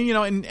 Well,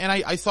 and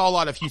I saw a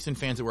lot of Houston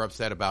fans that were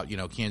upset about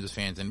Kansas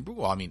fans, and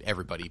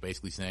everybody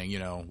basically saying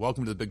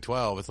welcome to the Big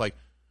 12. It's like,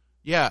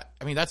 yeah,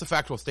 I mean, that's a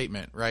factual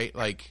statement, right?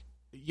 Like,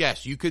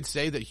 yes, you could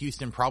say that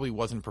Houston probably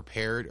wasn't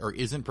prepared or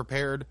isn't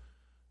prepared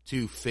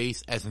to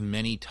face as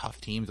many tough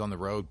teams on the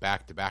road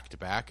back to back to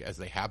back as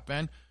they have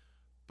been.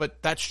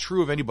 But that's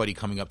true of anybody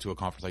coming up to a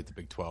conference like the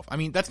Big 12. I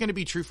mean, that's going to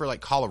be true for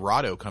like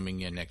Colorado coming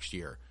in next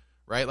year,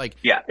 right? Like,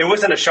 yeah, it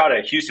wasn't a shot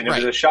at Houston. It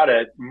was a shot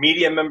at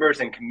media members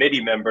and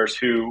committee members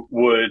who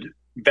would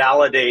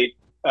validate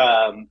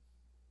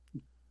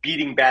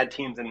beating bad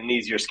teams in an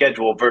easier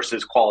schedule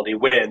versus quality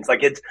wins.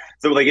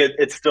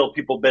 It's still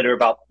people bitter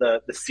about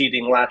the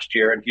seeding last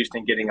year and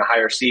Houston getting a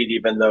higher seed,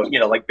 even though,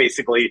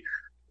 basically,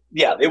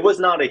 yeah, it was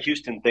not a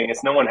Houston thing.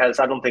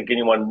 I don't think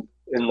anyone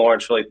in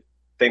Lawrence really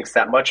thinks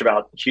that much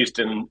about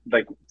Houston,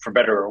 like, for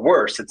better or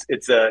worse.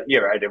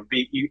 Right.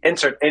 You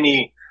insert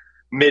any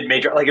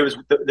mid-major, like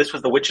this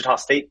was the Wichita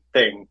State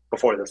thing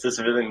before this. This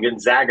was in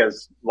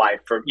Gonzaga's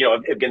life.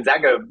 If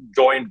Gonzaga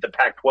joined the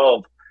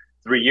Pac-12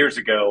 3 years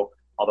ago,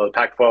 although the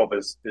Pac-12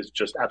 is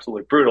just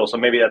absolutely brutal. So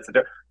maybe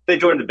they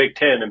joined the Big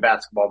Ten in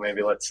basketball,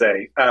 maybe, let's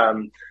say,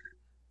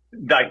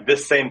 like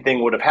this same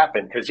thing would have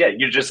happened. Because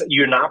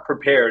you're not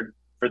prepared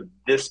for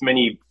this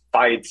many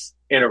fights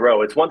in a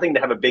row. It's one thing to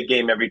have a big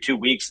game every 2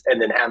 weeks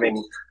and then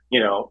having,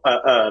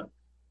 a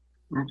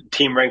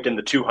team ranked in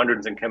the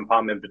 200s and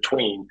KenPom in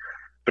between.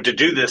 But to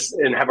do this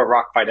and have a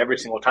rock fight every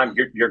single time,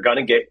 you're going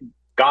to get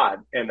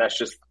God. And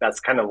that's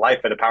kind of life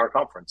at a power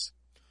conference.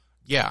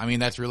 Yeah. I mean,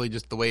 that's really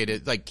just the way it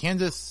is. Like,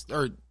 Kansas,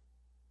 or,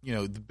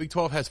 the Big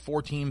 12 has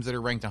 4 teams that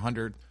are ranked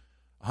 100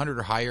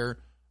 or higher,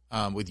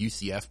 with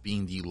UCF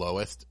being the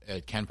lowest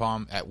at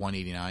KenPom at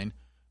 189.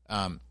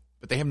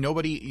 But they have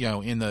nobody,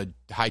 in the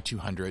high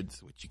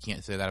 200s, which you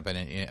can't say that about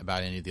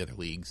any of the other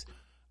leagues.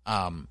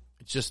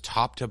 It's just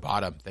top to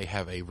bottom. They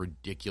have a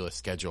ridiculous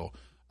schedule.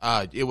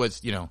 It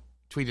was,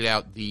 tweeted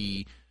out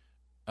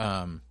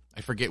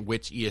I forget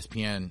which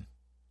ESPN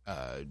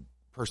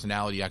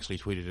personality actually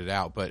tweeted it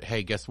out, but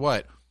hey, guess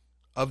what?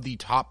 Of the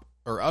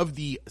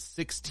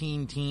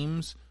 16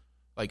 teams,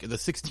 like the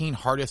 16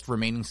 hardest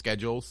remaining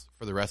schedules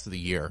for the rest of the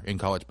year in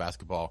college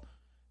basketball,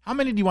 how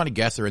many do you want to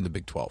guess are in the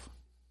Big 12?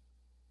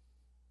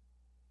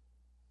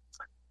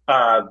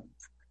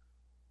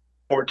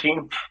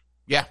 14.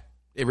 Yeah,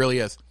 it really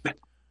is.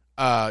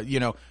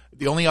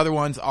 The only other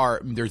ones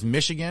there's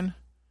Michigan,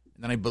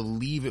 and then I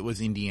believe it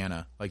was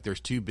Indiana. Like there's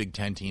 2 Big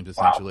Ten teams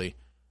essentially.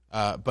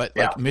 Wow. But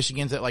like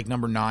Michigan's at like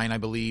number 9, I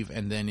believe,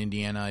 and then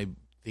Indiana I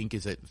think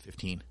is at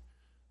 15.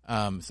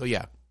 So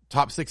yeah,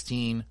 top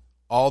 16,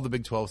 all the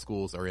Big 12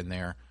 schools are in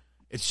there.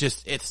 It's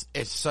just it's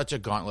such a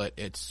gauntlet.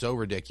 It's so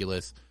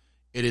ridiculous.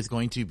 It is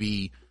going to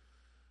be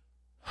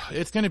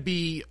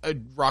a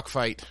rock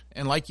fight.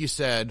 And like you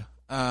said,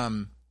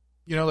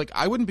 like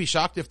I wouldn't be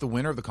shocked if the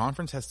winner of the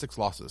conference has 6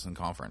 losses in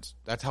conference.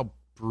 That's how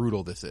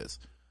brutal this is.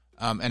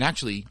 And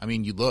actually, I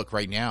mean, you look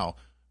right now,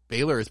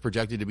 Baylor is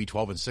projected to be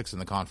 12-6 in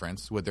the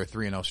conference with their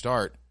 3-0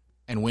 start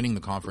and winning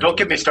the conference. Don't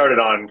get me started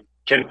on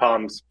Ken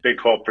Palm's Big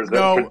 12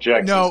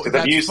 projections. No, that's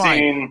have you fine.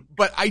 Seen?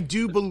 But I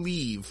do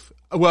believe,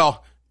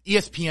 well,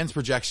 ESPN's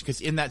projection,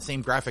 because in that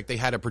same graphic, they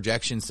had a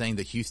projection saying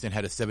that Houston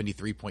had a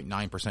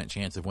 73.9%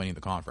 chance of winning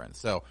the conference.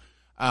 So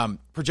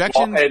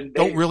projections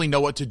don't really know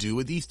what to do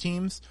with these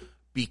teams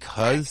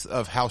because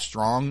of how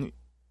strong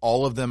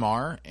all of them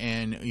are.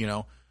 And,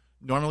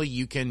 normally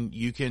you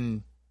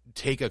can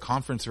take a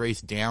conference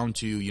race down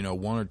to,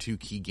 1 or 2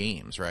 key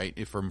games,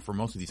 right? For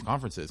most of these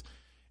conferences.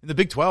 In the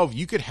Big 12,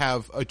 you could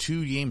have a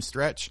 2-game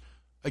stretch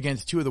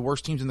against 2 of the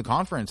worst teams in the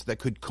conference that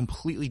could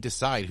completely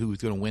decide who's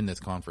going to win this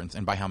conference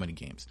and by how many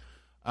games.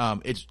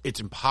 It's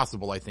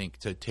impossible, I think,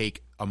 to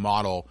take a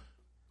model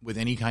with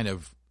any kind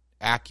of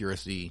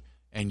accuracy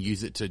and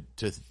use it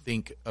to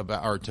think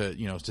about or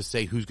to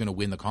say who's going to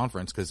win the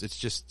conference, because it's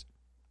just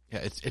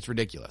it's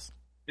ridiculous.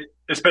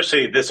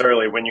 Especially this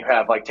early when you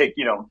have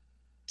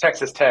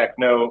Texas Tech.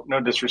 No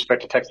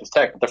disrespect to Texas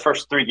Tech, but the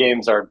first 3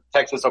 games are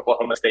Texas,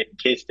 Oklahoma State, and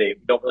K-State.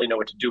 We don't really know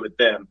what to do with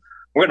them.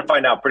 We're going to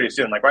find out pretty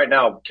soon. Like right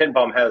now, Ken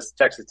Palm has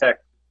Texas Tech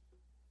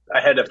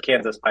ahead of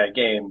Kansas by a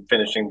game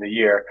finishing the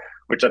year,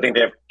 which I think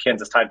they have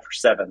Kansas tied for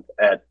 7th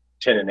at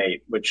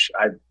 10-8, which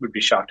I would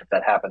be shocked if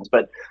that happens.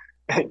 But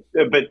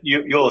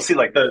you'll see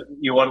the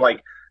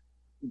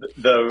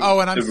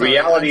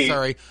reality. I'm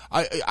sorry.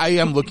 I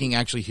am looking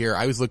actually here.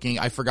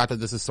 I forgot that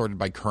this is sorted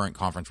by current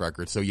conference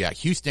records. So yeah,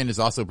 Houston is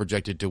also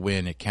projected to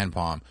win at Ken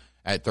Palm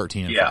at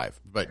 13-5.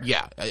 But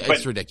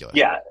it's ridiculous.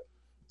 Yeah.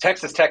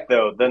 Texas Tech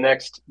though, the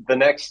next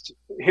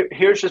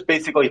here's just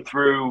basically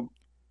through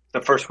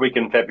the first week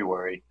in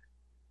February.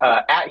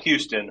 At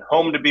Houston,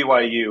 home to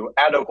BYU,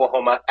 at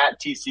Oklahoma, at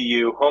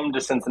TCU, home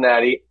to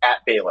Cincinnati, at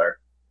Baylor.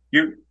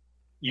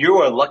 You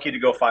are lucky to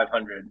go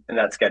 500 in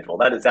that schedule.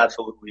 That is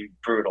absolutely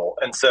brutal.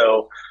 And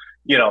so,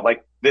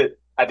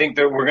 I think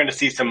that we're going to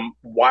see some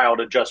wild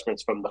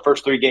adjustments from the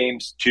first 3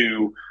 games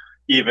to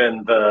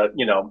even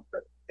the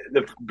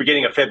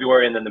beginning of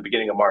February and then the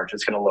beginning of March.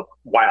 It's going to look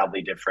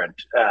wildly different.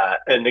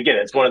 And again,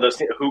 it's one of those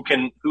things, who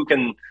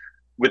can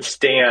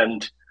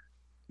withstand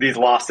these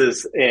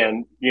losses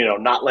and,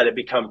 not let it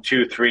become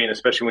 2-3, and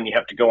especially when you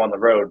have to go on the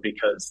road,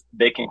 because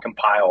they can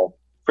compile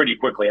pretty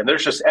quickly. And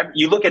there's just,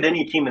 you look at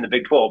any team in the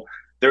Big 12,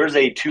 there's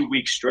a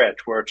 2-week stretch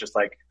where it's just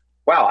like,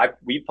 wow,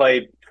 we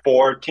play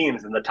 4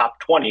 teams in the top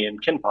 20 in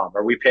Ken Palm,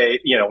 or we're going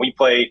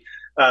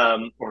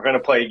to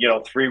play,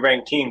 3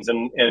 ranked teams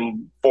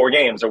in 4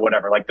 games or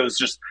whatever. Like those,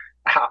 just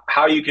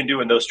how you can do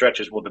in those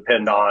stretches will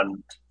depend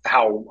on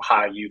how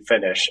high you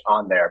finish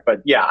on there.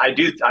 But yeah, I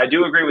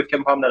do agree with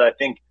Ken Palm that I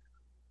think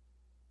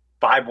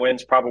 5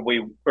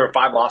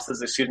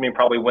 losses,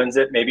 probably wins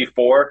it, maybe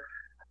 4.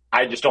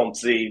 I just don't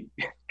see.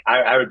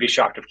 I would be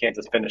shocked if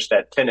Kansas finished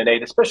at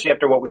 10-8, especially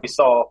after what we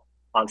saw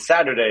on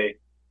Saturday,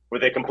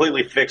 where they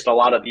completely fixed a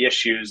lot of the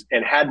issues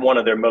and had one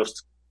of their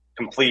most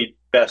complete,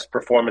 best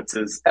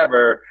performances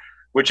ever,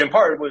 which in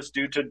part was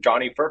due to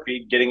Johnny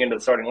Furphy getting into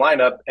the starting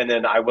lineup. And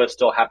then I was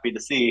still happy to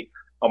see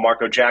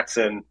Marco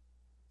Jackson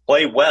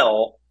play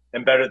well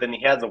and better than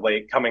he has of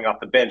late, coming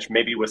off the bench,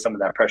 maybe with some of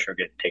that pressure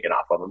getting taken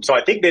off of him. So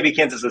I think maybe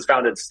Kansas has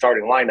found its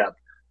starting lineup,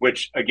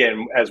 which,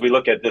 again, as we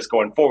look at this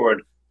going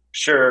forward,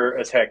 sure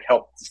as heck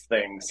helps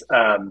things,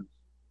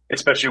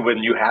 especially when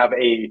you have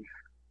a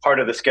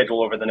part of the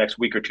schedule over the next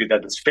week or 2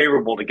 that is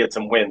favorable to get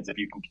some wins if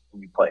you can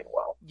continue playing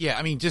well. Yeah,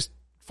 I mean, just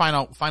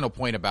final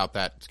point about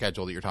that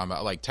schedule that you're talking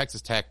about, like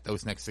Texas Tech,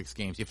 those next 6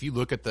 games, if you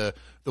look at the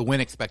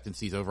win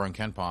expectancies over on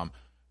Ken Palm,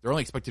 they're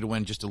only expected to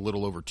win just a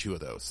little over 2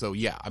 of those. So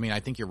yeah, I mean, I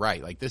think you're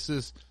right. Like this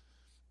is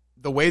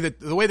the way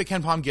that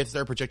Ken Palm gets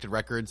their projected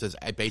records is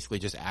basically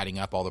just adding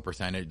up all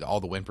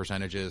the win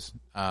percentages.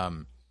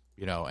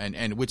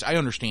 And which I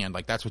understand,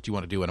 like that's what you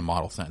want to do in a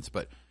model sense,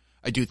 but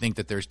I do think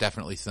that there's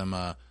definitely some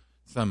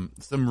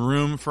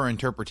room for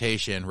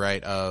interpretation,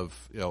 right?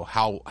 Of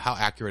how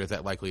accurate is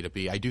that likely to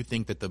be? I do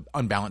think that the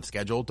unbalanced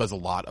schedule does a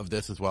lot of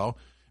this as well,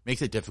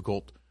 makes it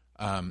difficult,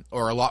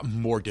 or a lot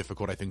more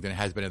difficult, I think, than it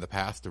has been in the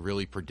past to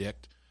really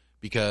predict,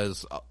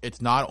 because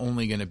it's not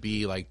only going to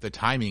be like the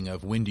timing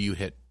of when do you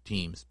hit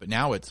teams, but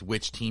now it's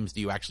which teams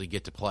do you actually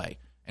get to play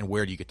and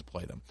where do you get to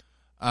play them,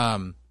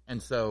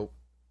 and so.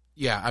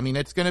 Yeah, I mean,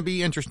 it's going to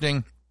be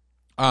interesting.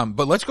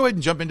 But let's go ahead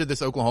and jump into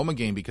this Oklahoma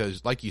game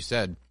because, like you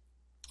said,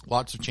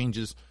 lots of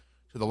changes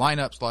to the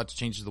lineups, lots of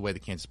changes to the way the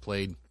Kansas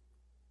played.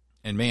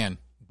 And, man,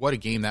 what a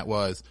game that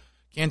was.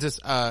 Kansas,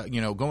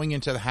 going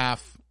into the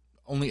half,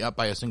 only up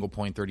by a single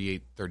point,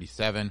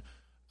 38-37.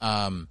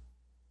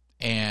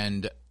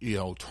 And,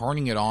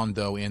 turning it on,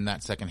 though, in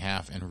that second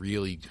half and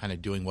really kind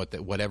of doing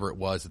whatever it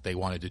was that they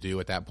wanted to do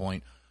at that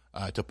point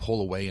to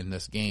pull away in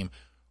this game.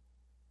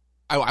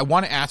 I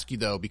want to ask you,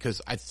 though,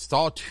 because I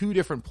saw two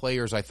different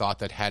players I thought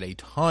that had a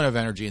ton of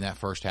energy in that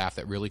first half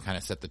that really kind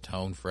of set the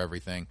tone for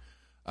everything,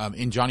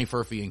 in Johnny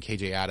Furphy and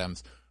KJ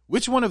Adams.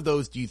 Which one of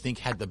those do you think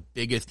had the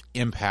biggest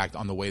impact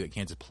on the way that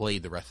Kansas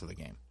played the rest of the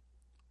game?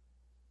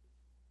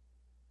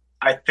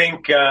 I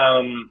think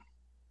it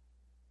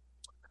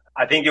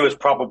was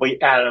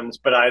probably Adams,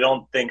 but I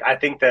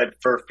think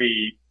that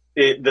Furphy,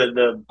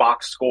 the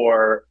box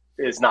score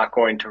is not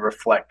going to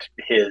reflect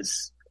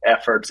his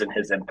efforts and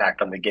his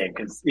impact on the game,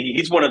 because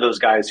he's one of those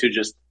guys who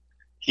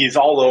he's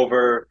all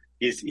over.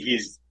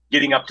 He's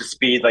getting up to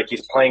speed, like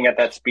he's playing at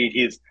that speed.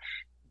 He's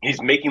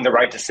making the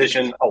right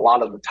decision a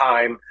lot of the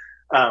time.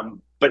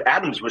 But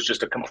Adams was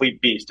just a complete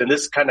beast. And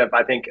this kind of,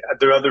 I think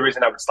the other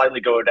reason I would slightly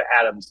go to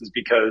Adams is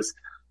because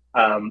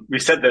we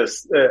said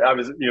this. I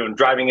was,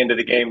 driving into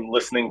the game,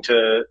 listening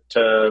to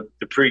the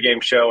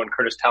pregame show, and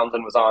Curtis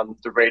Townsend was on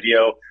the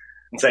radio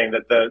and saying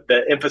that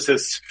the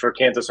emphasis for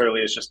Kansas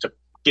early is just to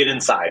get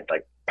inside,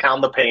 like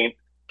pound the paint,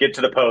 get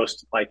to the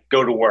post, like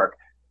go to work.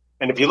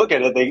 And if you look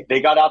at it, they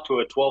got out to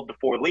a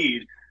 12-4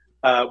 lead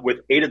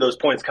with 8 of those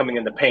points coming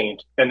in the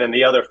paint, and then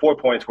the other 4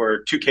 points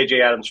were 2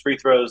 KJ Adams free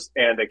throws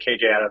and a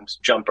KJ Adams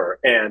jumper.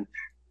 And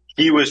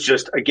he was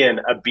just, again,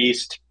 a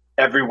beast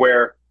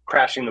everywhere,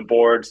 crashing the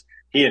boards.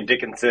 He and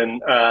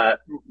Dickinson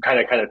kind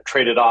of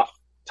traded off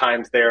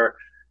times there.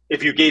 If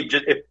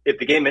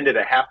the game ended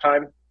at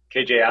halftime,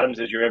 KJ Adams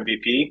is your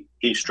MVP.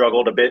 He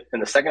struggled a bit in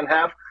the second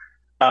half,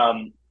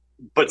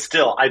 but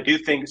still, I do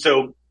think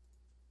so.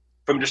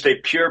 From just a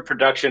pure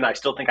production, I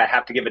still think I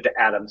have to give it to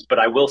Adams. But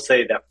I will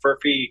say that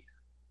Furphy's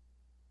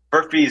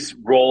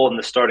role in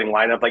the starting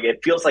lineup, like,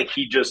 it feels like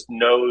he just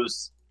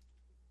knows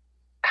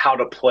how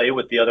to play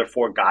with the other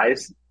 4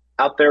 guys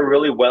out there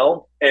really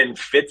well and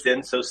fits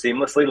in so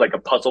seamlessly, like a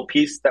puzzle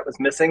piece that was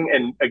missing.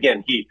 And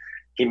again, he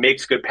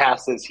makes good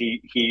passes.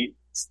 He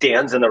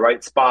stands in the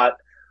right spot.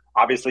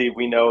 Obviously,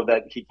 we know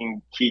that he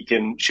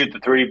can shoot the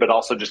 3, but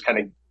also just kind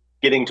of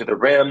getting to the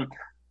rim.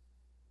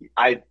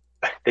 The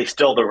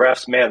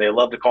refs, man, they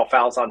love to call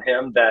fouls on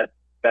him that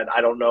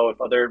I don't know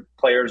if other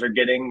players are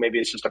getting. Maybe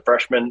it's just a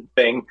freshman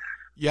thing.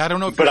 Yeah, I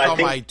don't know if you saw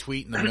my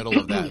tweet in the middle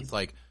of that. It's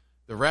like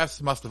the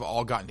refs must have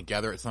all gotten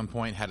together at some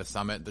point, had a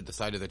summit that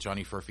decided that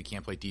Johnny Furphy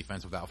can't play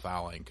defense without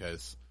fouling,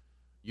 because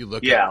you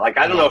look at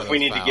I don't know if we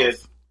need fouls.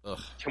 to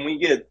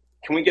get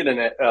 – can we get an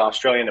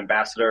Australian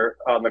ambassador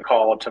on the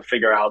call to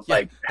figure out,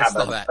 have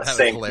a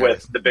sync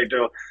with the big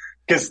deal?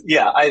 Because,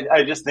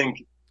 I just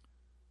think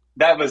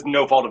that was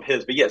no fault of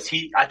his. But, yes,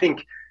 I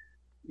think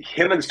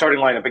him in the starting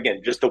lineup,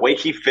 again, just the way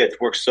he fits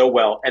works so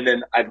well. And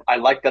then I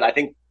like that. I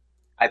think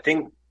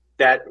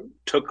that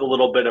took a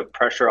little bit of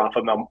pressure off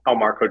of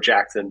Marco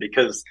Jackson,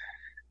 because,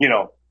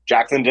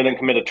 Jackson didn't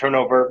commit a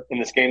turnover in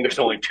this game. There's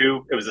only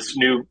 2. It was this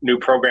new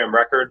program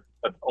record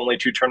of only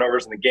 2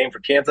 turnovers in the game for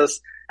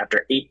Kansas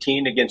after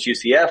 18 against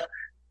UCF.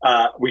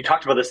 We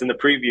talked about this in the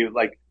preview.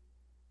 Like,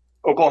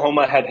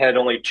 Oklahoma had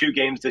only 2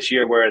 games this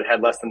year where it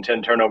had less than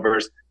 10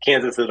 turnovers.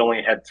 Kansas had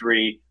only had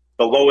 3.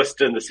 The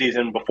lowest in the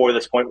season before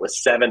this point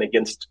was 7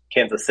 against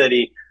Kansas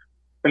City.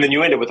 And then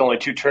you ended with only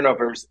 2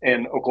 turnovers,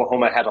 and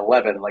Oklahoma had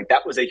 11. Like,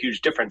 that was a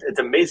huge difference. It's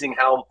amazing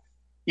how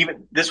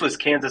even this was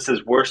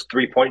Kansas's worst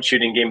 3-point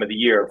shooting game of the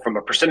year from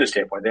a percentage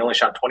standpoint. They only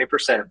shot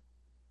 20%.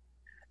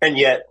 And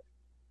yet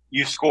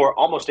you score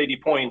almost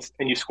 80 points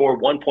and you score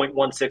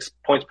 1.16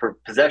 points per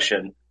possession.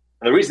 And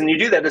the reason you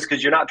do that is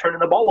because you're not turning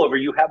the ball over.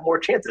 You have more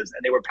chances.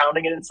 And they were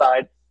pounding it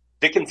inside.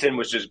 Dickinson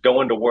was just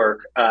going to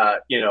work,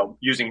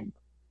 using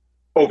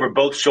over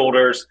both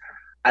shoulders.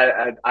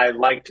 I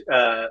liked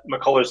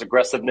McCullough's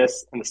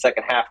aggressiveness in the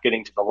second half,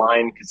 getting to the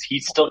line, because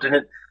he still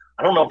didn't.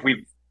 I don't know if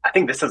I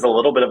think this is a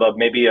little bit of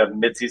maybe a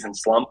midseason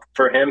slump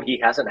for him. He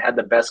hasn't had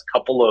the best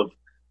couple of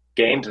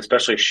games,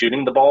 especially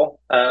shooting the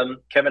ball.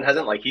 Kevin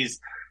hasn't. Like, his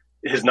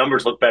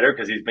numbers look better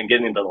because he's been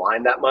getting to the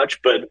line that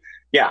much. But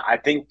yeah, I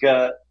think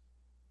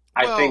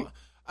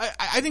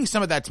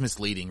some of that's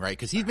misleading, right?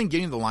 Because he's been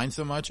getting to the line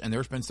so much, and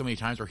there's been so many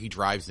times where he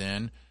drives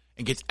in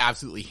and gets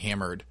absolutely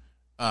hammered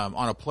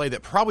on a play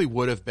that probably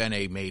would have been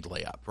a made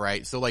layup,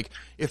 right? So, like,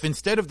 if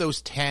instead of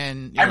those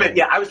 10...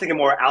 I was thinking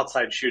more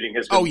outside shooting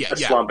has been a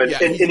slump.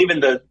 And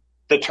even the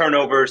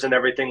turnovers and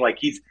everything, like,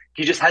 he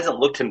just hasn't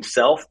looked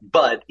himself,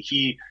 but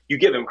you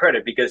give him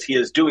credit because he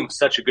is doing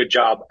such a good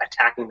job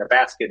attacking the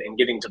basket and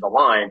getting to the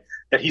line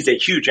that he's a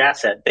huge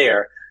asset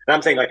there. And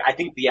I'm saying, like, I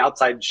think the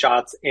outside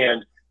shots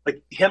and,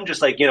 like, him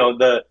just, like,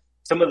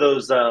 some of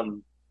those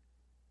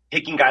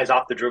taking guys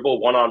off the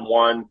dribble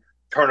one-on-one,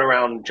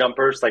 turnaround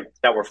jumpers like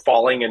that were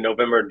falling in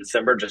November and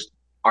December just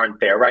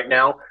aren't there right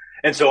now.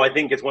 And so I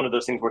think it's one of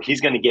those things where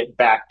he's going to get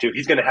back to,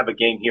 he's going to have a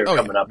game here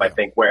coming up, I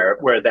think, where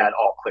that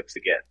all clicks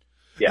again.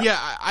 Yeah,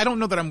 I don't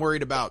know that I'm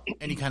worried about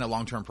any kind of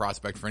long-term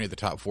prospect for any of the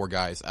top 4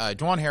 guys.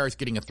 Dwan Harris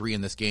getting a 3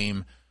 in this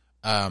game.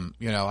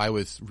 I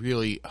was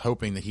really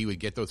hoping that he would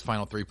get those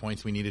final 3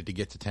 points we needed to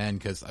get to 10,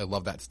 because I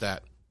love that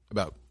stat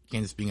about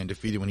Kansas being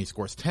undefeated when he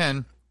scores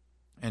 10.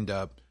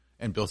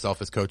 and Bill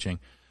Self is coaching.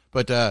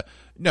 But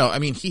no, I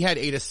mean, he had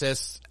 8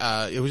 assists.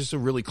 It was just a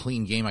really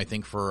clean game, I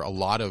think, for a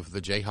lot of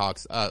the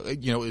Jayhawks.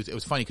 It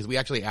was funny because we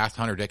actually asked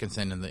Hunter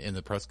Dickinson in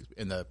the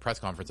press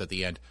conference at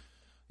the end,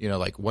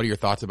 like, what are your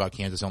thoughts about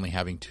Kansas only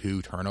having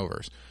 2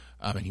 turnovers?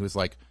 And he was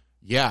like,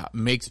 yeah,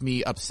 makes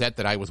me upset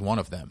that I was one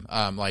of them.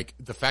 Like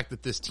the fact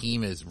that this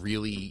team is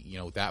really,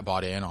 that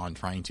bought in on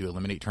trying to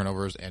eliminate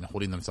turnovers and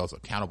holding themselves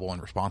accountable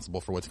and responsible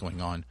for what's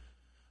going on,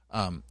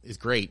 is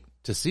great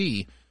to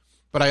see.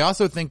 But I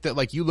also think that,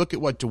 like, you look at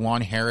what you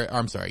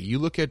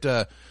look at,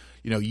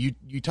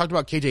 you talked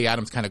about KJ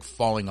Adams kind of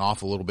falling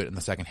off a little bit in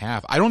the second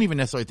half. I don't even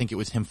necessarily think it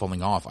was him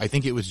falling off. I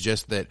think it was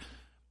just that,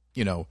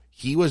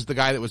 he was the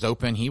guy that was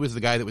open. He was the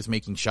guy that was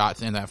making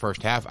shots in that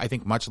first half. I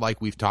think much like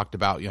we've talked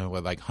about,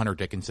 with like Hunter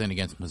Dickinson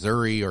against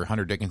Missouri or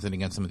Hunter Dickinson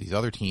against some of these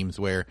other teams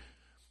where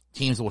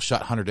teams will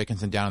shut Hunter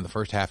Dickinson down in the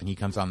first half and he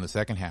comes on in the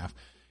second half.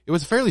 It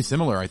was fairly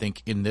similar, I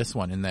think, in this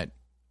one in that,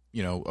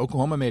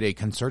 Oklahoma made a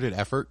concerted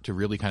effort to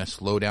really kind of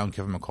slow down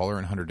Kevin McCullough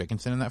and Hunter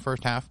Dickinson in that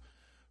first half.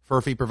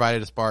 Furphy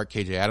provided a spark.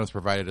 KJ Adams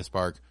provided a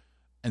spark.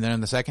 And then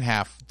in the second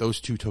half,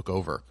 those two took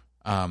over.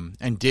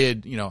 And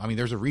did,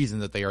 there's a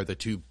reason that they are the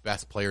 2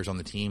 best players on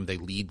the team. They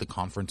lead the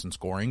conference in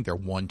scoring. They're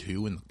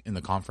 1-2 in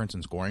the conference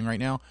in scoring right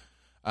now,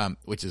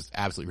 which is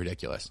absolutely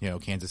ridiculous.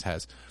 Kansas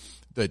has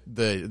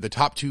the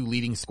top 2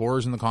 leading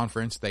scorers in the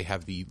conference. They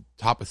have the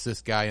top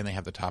assist guy and they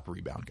have the top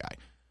rebound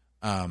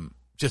guy.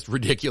 Just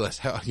ridiculous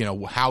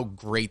how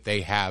great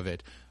they have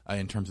it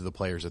in terms of the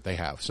players that they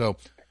have. So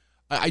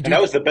and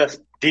that was the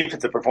best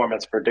defensive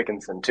performance for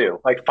Dickinson too.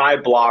 Like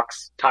 5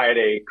 blocks, tied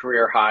a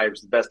career high,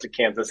 was the best at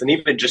Kansas, and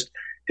even just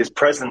his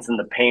presence in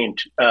the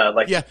paint.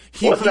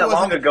 He wasn't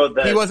long ago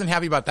that he wasn't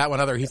happy about that one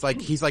either. He's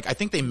like, I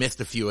think they missed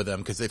a few of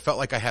them because it felt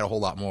like I had a whole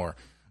lot more.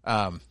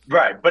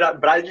 Right,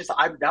 but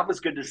that was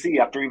good to see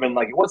after even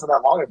it wasn't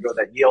that long ago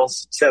that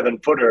Yale's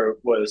 7-footer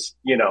was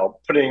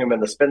putting him in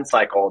the spin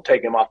cycle,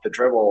 taking him off the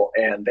dribble,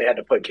 and they had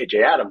to put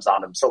KJ Adams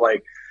on him. So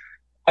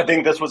I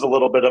think this was a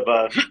little bit of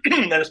a,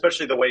 and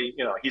especially the way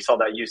he saw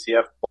that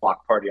UCF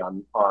block party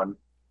on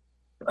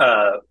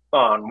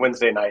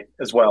Wednesday night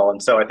as well,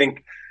 and so I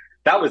think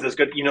that was as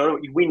good.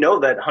 We know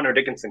that Hunter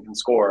Dickinson can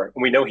score,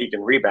 and we know he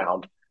can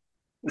rebound.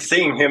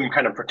 Seeing him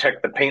kind of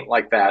protect the paint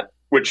like that,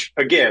 which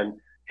again,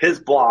 his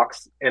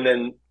blocks and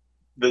then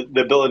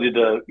the ability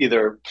to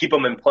either keep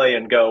them in play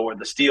and go, or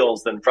the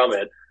steals then from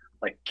it,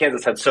 like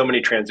Kansas had so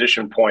many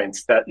transition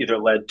points that either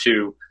led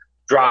to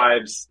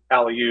drives,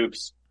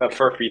 alley-oops, a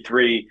Furphy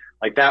 3,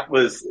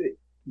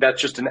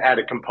 that's just an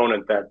added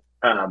component that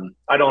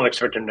I don't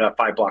expect him to have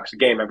 5 blocks a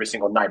game every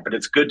single night, but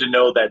it's good to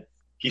know that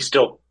he's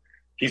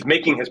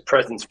making his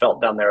presence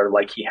felt down there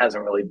like he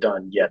hasn't really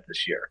done yet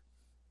this year.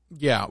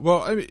 Yeah,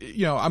 well,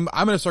 I'm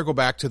going to circle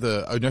back to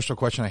the initial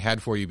question I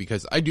had for you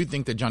because I do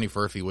think that Johnny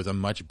Furphy was a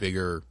much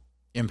bigger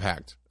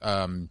impact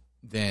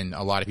than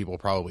a lot of people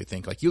probably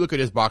think. Like, you look at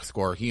his box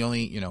score, he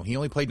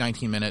only played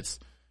 19 minutes,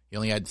 he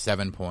only had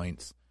 7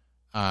 points.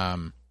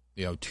 2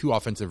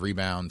 offensive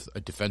rebounds,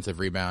 a defensive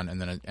rebound,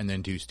 and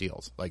then 2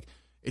 steals. Like,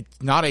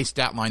 it's not a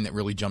stat line that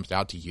really jumps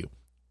out to you,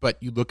 but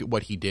you look at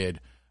what he did.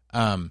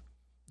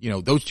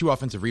 Those 2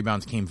 offensive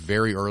rebounds came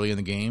very early in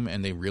the game,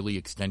 and they really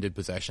extended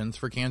possessions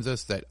for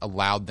Kansas that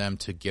allowed them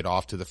to get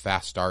off to the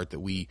fast start that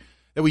we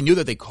knew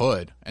that they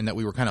could, and that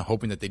we were kind of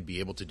hoping that they'd be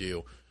able to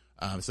do.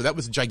 So that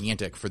was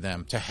gigantic for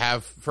them to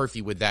have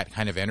Furphy with that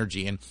kind of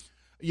energy. And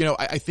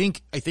I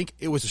think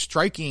it was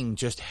striking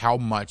just how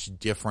much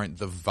different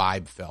the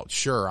vibe felt.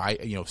 Sure,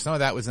 some of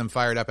that was them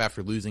fired up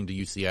after losing to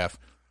UCF.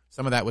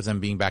 Some of that was them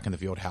being back in the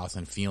field house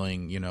and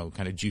feeling,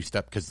 kind of juiced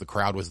up because the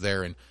crowd was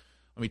there. And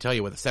let me tell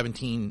you, with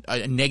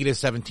a negative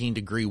 17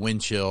 degree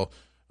wind chill,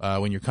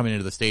 when you're coming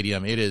into the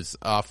stadium, it is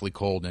awfully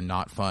cold and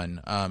not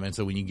fun. And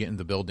so when you get in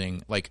the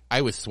building,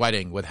 I was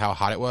sweating with how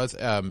hot it was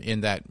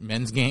in that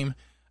men's game.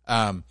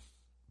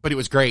 But it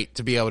was great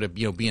to be able to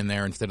be in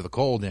there instead of the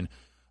cold. And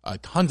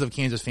tons of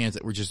Kansas fans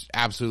that were just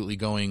absolutely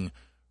going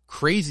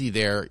crazy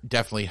there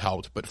definitely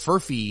helped. But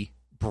Furphy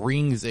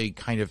brings a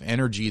kind of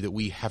energy that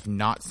we have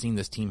not seen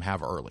this team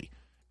have early,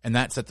 and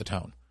that set the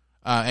tone.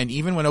 And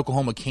even when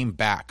Oklahoma came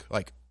back,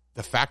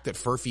 the fact that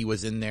Furphy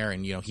was in there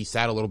and, he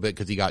sat a little bit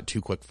because he got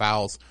 2 quick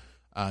fouls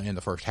in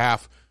the first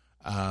half.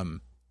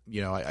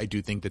 I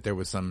do think that there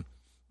was some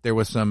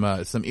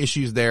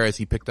issues there as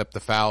he picked up the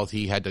fouls.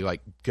 He had to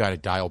kind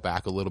of dial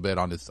back a little bit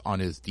on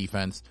his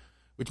defense,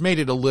 which made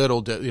it a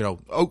little,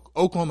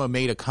 Oklahoma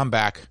made a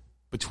comeback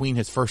between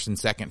his first and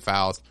second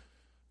fouls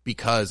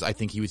because I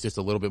think he was just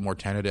a little bit more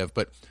tentative.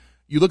 But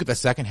you look at the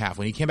second half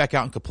when he came back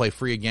out and could play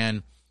free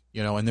again,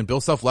 and then Bill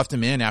Self left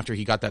him in after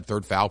he got that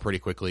 3rd foul pretty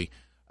quickly.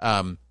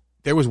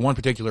 There was one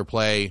particular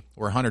play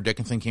where Hunter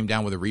Dickinson came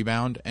down with a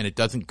rebound, and it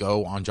doesn't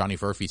go on Johnny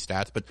Furphy's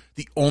stats, but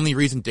the only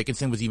reason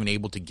Dickinson was even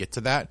able to get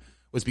to that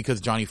was because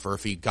Johnny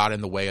Furphy got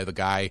in the way of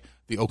the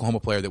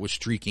Oklahoma player that was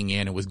streaking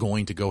in and was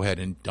going to go ahead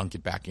and dunk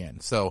it back in.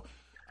 So,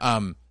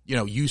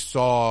 you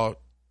saw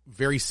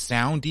very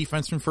sound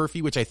defense from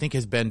Furphy, which I think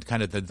has been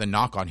kind of the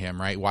knock on him,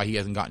 right? Why he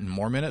hasn't gotten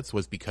more minutes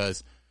was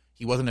because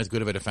he wasn't as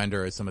good of a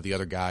defender as some of the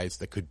other guys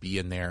that could be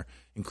in there,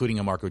 including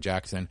a Marco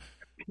Jackson.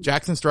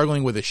 Jackson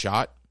struggling with his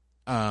shot.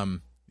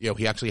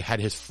 He actually had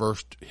his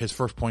first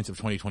points of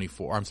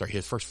 2024. I'm sorry,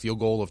 his first field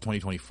goal of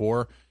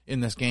 2024 in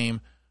this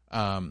game,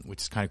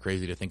 which is kind of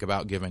crazy to think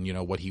about, given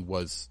what he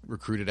was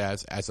recruited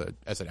as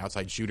an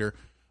outside shooter,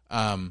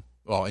 and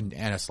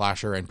a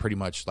slasher, and pretty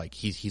much like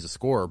he's a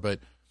scorer. But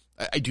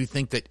I do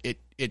think that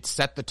it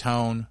set the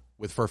tone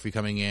with Furphy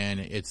coming in.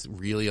 It's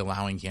really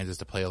allowing Kansas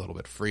to play a little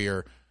bit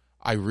freer.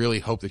 I really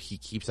hope that he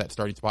keeps that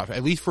starting spot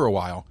at least for a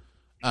while.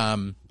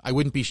 I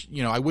wouldn't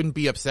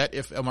be upset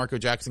if Marco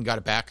Jackson got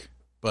it back,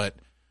 but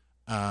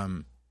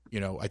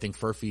I think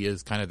Furphy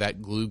is kind of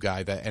that glue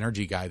guy, that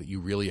energy guy that you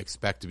really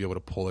expect to be able to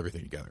pull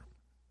everything together.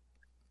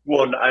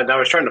 Well, and I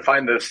was trying to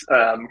find this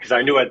because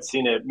I knew I'd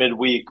seen it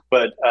midweek,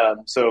 but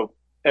so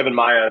Evan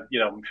Maya,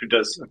 who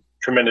does a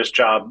tremendous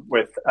job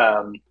with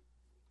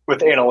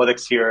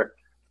analytics here.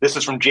 This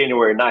is from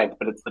January 9th,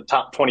 but it's the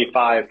top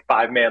 25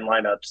 5-man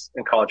lineups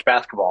in college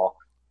basketball.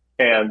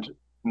 And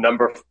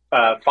number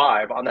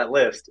 5 on that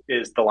list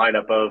is the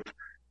lineup of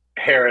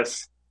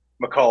Harris,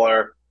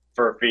 McCullough,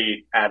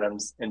 Furphy,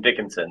 Adams, and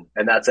Dickinson.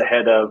 And that's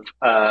ahead of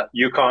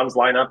UConn's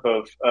lineup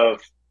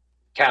of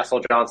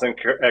Castle, Johnson,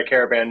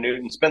 Caravan,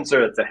 Newton,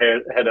 Spencer. It's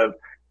ahead of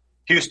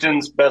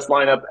Houston's best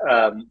lineup.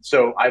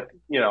 So I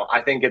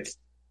think it's,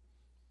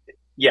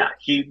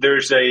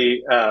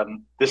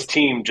 this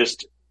team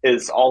just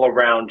is all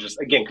around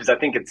because I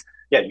think it's,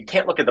 you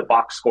can't look at the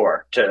box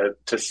score to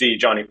see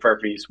Johnny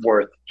Furphy's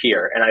worth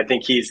here. And I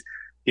think he's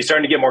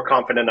starting to get more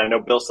confident. I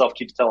know Bill Self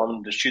keeps telling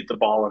him to shoot the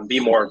ball and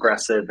be more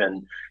aggressive.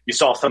 And you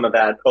saw some of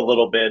that a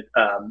little bit.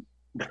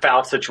 The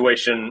foul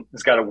situation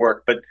has got to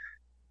work, but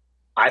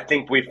I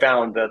think we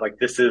found that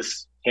this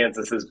is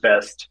Kansas's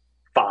best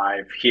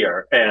 5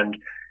 here. And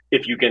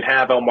if you can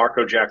have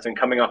Marco Jackson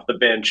coming off the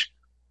bench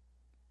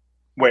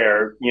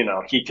where,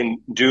 he can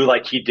do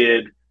like he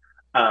did,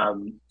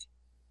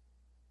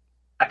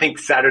 I think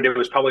Saturday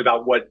was probably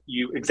about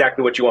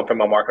exactly what you want from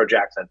Marco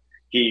Jackson.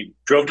 He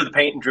drove to the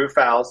paint and drew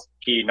fouls.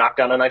 He knocked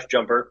down a nice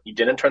jumper. He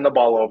didn't turn the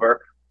ball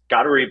over,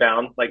 got a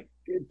rebound,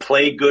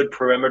 play good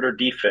perimeter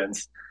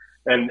defense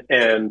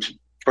and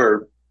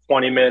for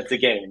 20 minutes a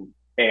game.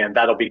 And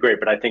that'll be great.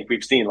 But I think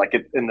we've seen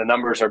and the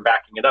numbers are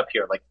backing it up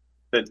here.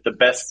 The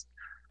best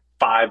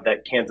 5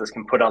 that Kansas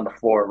can put on the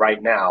floor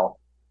right now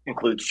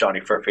includes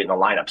Johnny Furphy in the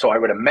lineup. So I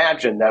would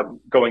imagine that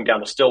going down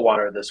to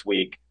Stillwater this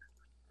week,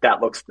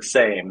 that looks the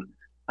same.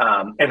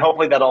 And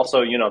hopefully that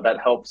also, that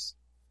helps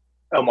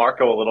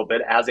Marco a little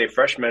bit as a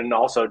freshman,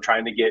 also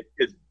trying to get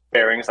his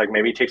bearings,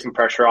 maybe take some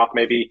pressure off.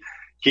 Maybe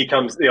he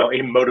comes,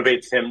 it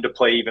motivates him to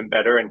play even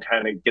better and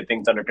kind of get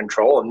things under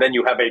control. And then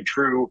you have a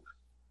true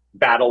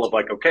battle of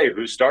okay,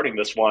 who's starting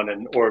this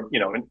one? Or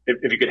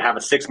if you could have a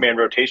 6-man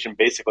rotation,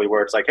 basically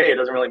where it's hey, it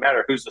doesn't really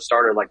matter who's the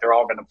starter. They're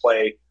all going to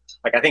play.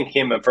 I think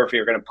him and Furphy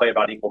are going to play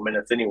about equal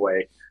minutes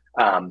anyway.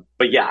 But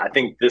I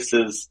think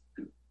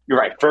you're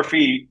right.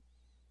 Furphy,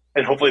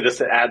 and hopefully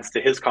this adds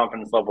to his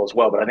confidence level as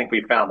well. But I think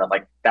we found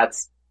that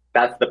that's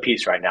the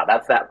piece right now.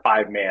 That's that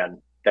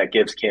 5-man that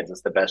gives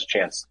Kansas the best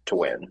chance to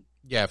win.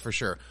 Yeah, for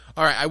sure.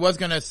 All right, I was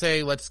going to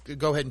say let's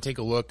go ahead and take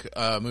a look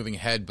moving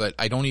ahead, but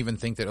I don't even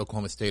think that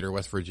Oklahoma State or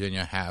West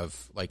Virginia have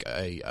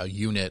a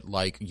unit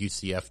like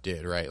UCF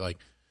did, right?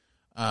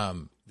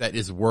 That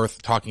is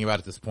worth talking about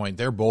at this point.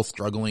 They're both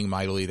struggling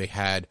mightily. They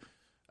had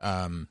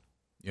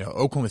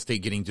Oklahoma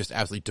State getting just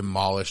absolutely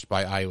demolished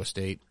by Iowa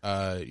State,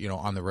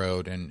 on the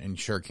road, and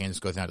sure,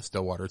 Kansas goes down to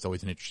Stillwater. It's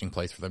always an interesting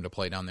place for them to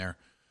play down there.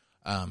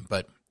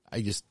 But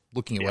I just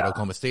looking at what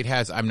Oklahoma State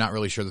has, I'm not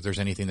really sure that there's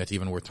anything that's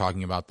even worth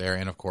talking about there.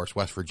 And of course,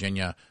 West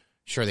Virginia,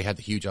 sure, they had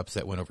the huge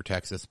upset win over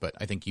Texas, but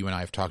I think you and I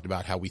have talked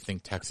about how we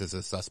think Texas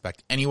is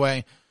suspect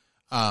anyway.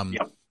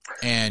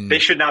 And they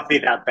should not be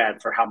that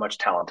bad for how much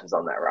talent is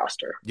on that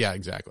roster. Yeah,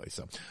 exactly.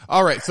 So,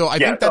 all right. So I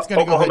think that's going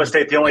to go. Oklahoma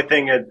State, the only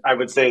thing I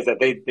would say is that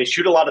they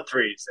shoot a lot of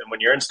threes. And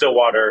when you're in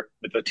Stillwater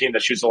with a team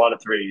that shoots a lot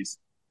of threes,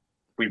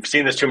 we've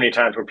seen this too many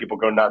times where people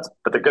go nuts.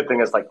 But the good thing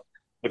is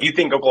if you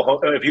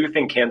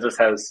think Kansas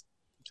has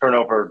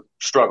turnover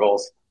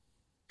struggles,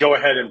 go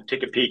ahead and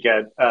take a peek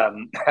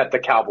at the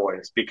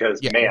Cowboys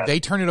because they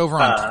turn it over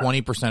on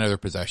 20% of their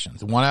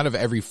possessions. 1 out of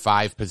every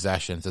 5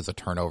 possessions is a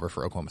turnover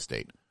for Oklahoma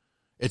State.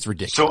 It's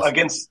ridiculous. So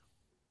against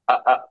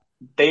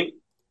they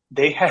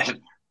had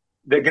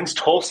against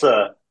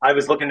Tulsa, I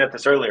was looking at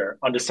this earlier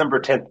on December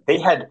 10th. They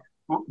had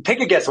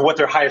take a guess of what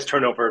their highest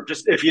turnover.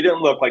 Just if you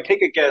didn't look,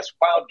 take a guess,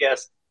 wild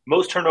guess,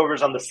 most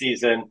turnovers on the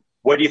season.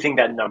 What do you think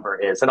that number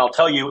is? And I'll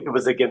tell you, it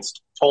was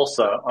against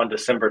Tulsa on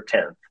December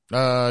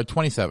 10th.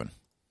 27.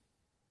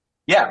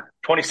 Yeah,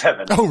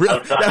 27. Oh,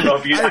 really? I don't know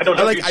if you. I don't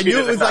know. I knew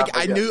it was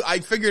I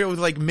figured it was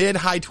mid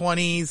high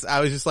 20s. I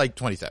was just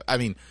 27. I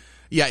mean,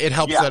 yeah, it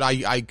helps that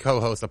I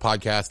co-host a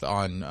podcast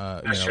on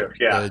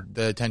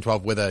the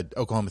 10-12 with a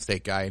Oklahoma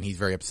State guy, and he's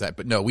very upset.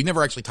 But no, we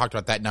never actually talked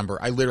about that number.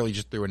 I literally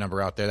just threw a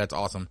number out there. That's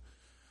awesome.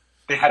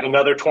 They had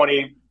another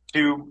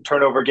 22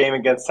 turnover game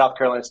against South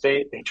Carolina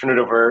State. They turned it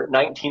over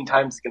 19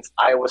 times against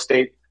Iowa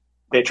State.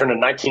 They turned it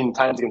 19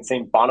 times against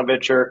St.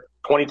 Bonaventure.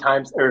 20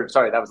 times, or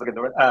sorry, that was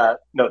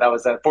no, that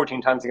was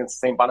 14 times against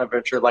St.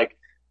 Bonaventure. Like,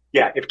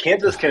 yeah, if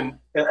Kansas can,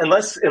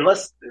 unless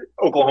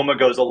Oklahoma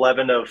goes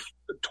 11 of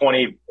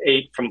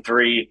 28 from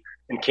three,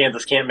 and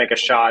Kansas can't make a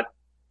shot,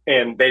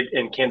 and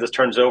Kansas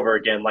turns over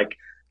again, like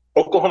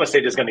Oklahoma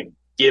State is going to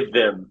give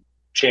them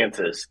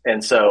chances.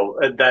 And so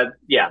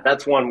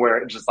that's one where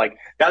it's just like,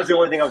 that was the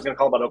only thing I was going to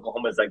call about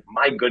Oklahoma is like,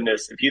 my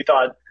goodness, if you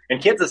thought,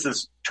 and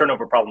Kansas's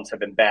turnover problems have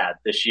been bad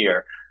this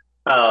year.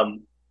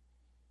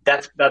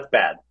 That's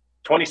bad.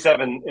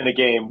 27 in a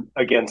game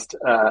against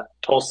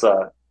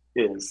Tulsa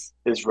is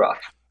rough.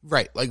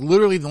 Right. Like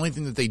literally the only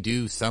thing that they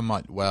do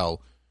somewhat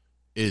well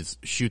is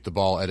shoot the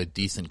ball at a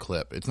decent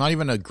clip. It's not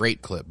even a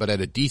great clip, but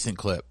at a decent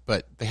clip,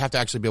 but they have to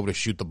actually be able to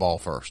shoot the ball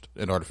first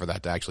in order for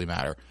that to actually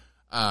matter.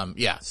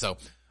 So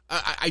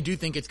I do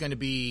think it's going to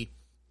be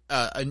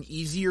an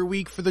easier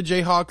week for the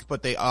Jayhawks,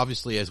 but they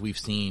obviously, as we've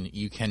seen,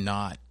 you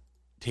cannot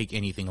take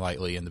anything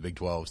lightly in the Big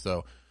 12.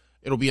 So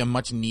it'll be a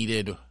much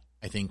needed,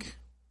 I think,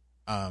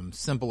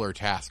 simpler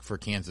task for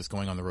Kansas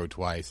going on the road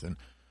twice. And,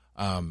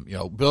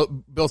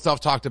 Bill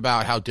Self talked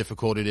about how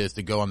difficult it is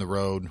to go on the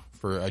road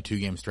for a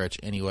 2-game stretch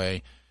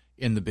anyway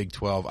in the Big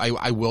 12.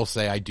 I will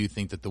say I do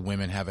think that the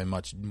women have a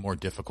much more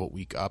difficult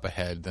week up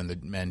ahead than the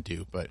men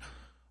do, but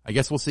I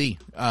guess we'll see.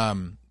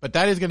 But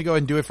that is going to go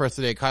ahead and do it for us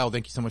today. Kyle,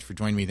 thank you so much for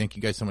joining me. Thank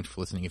you guys so much for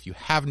listening. If you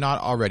have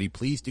not already,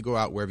 please do go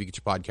out wherever you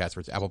get your podcasts, whether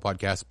it's Apple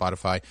Podcasts,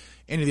 Spotify,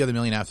 any of the other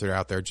million apps that are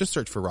out there. Just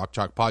search for Rock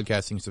Chalk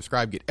Podcasting,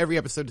 subscribe, get every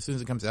episode as soon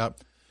as it comes out.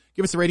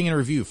 Give us a rating and a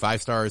review.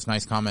 5 stars,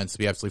 nice comments,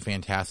 be absolutely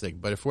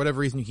fantastic. But if for whatever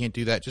reason you can't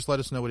do that, just let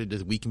us know what it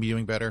is we can be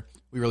doing better.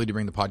 We really do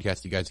bring the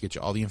podcast to you guys to get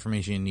you all the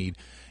information you need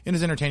in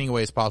as entertaining a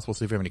way as possible.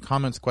 So if you have any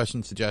comments,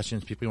 questions,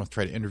 suggestions, people you want to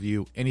try to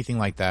interview, anything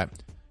like that,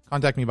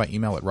 contact me by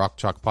email at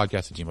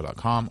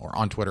rockchalkpodcast@gmail.com or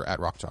on Twitter at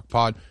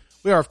rockchalkpod.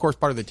 We are, of course,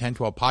 part of the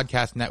 1012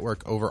 Podcast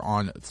Network over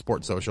on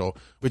Sports Social,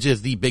 which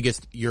is the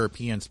biggest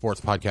European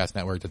sports podcast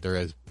network that there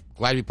is.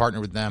 Glad to be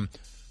partnered with them.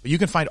 But you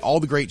can find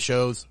all the great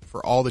shows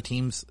for all the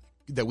teams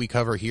that we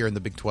cover here in the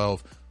Big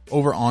 12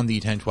 over on the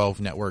 1012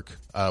 Network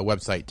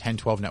website,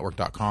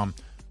 1012network.com.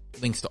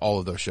 Links to all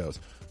of those shows.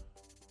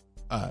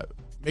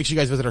 Make sure you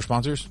guys visit our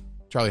sponsors,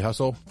 Charlie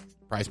Hustle,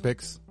 Prize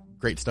Picks.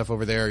 Great stuff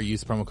over there.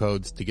 Use promo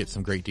codes to get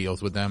some great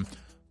deals with them.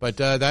 But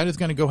that is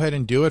going to go ahead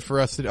and do it for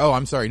us today. Oh,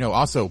 I'm sorry. No,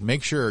 also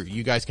make sure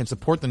you guys can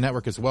support the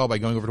network as well by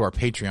going over to our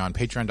Patreon,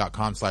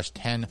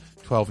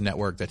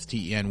 patreon.com/1012network. That's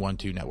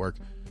TEN12 network.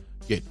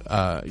 Get,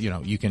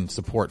 you can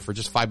support for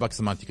just $5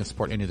 a month. You can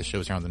support any of the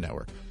shows here on the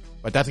network.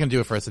 But that's going to do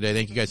it for us today.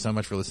 Thank you guys so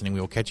much for listening.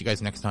 We will catch you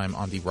guys next time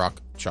on the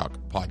Rock Chalk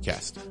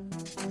Podcast.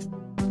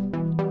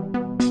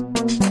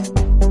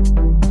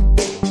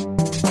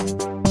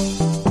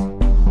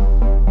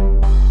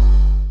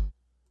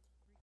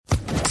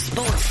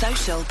 Sports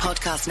Social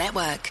Podcast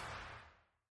Network.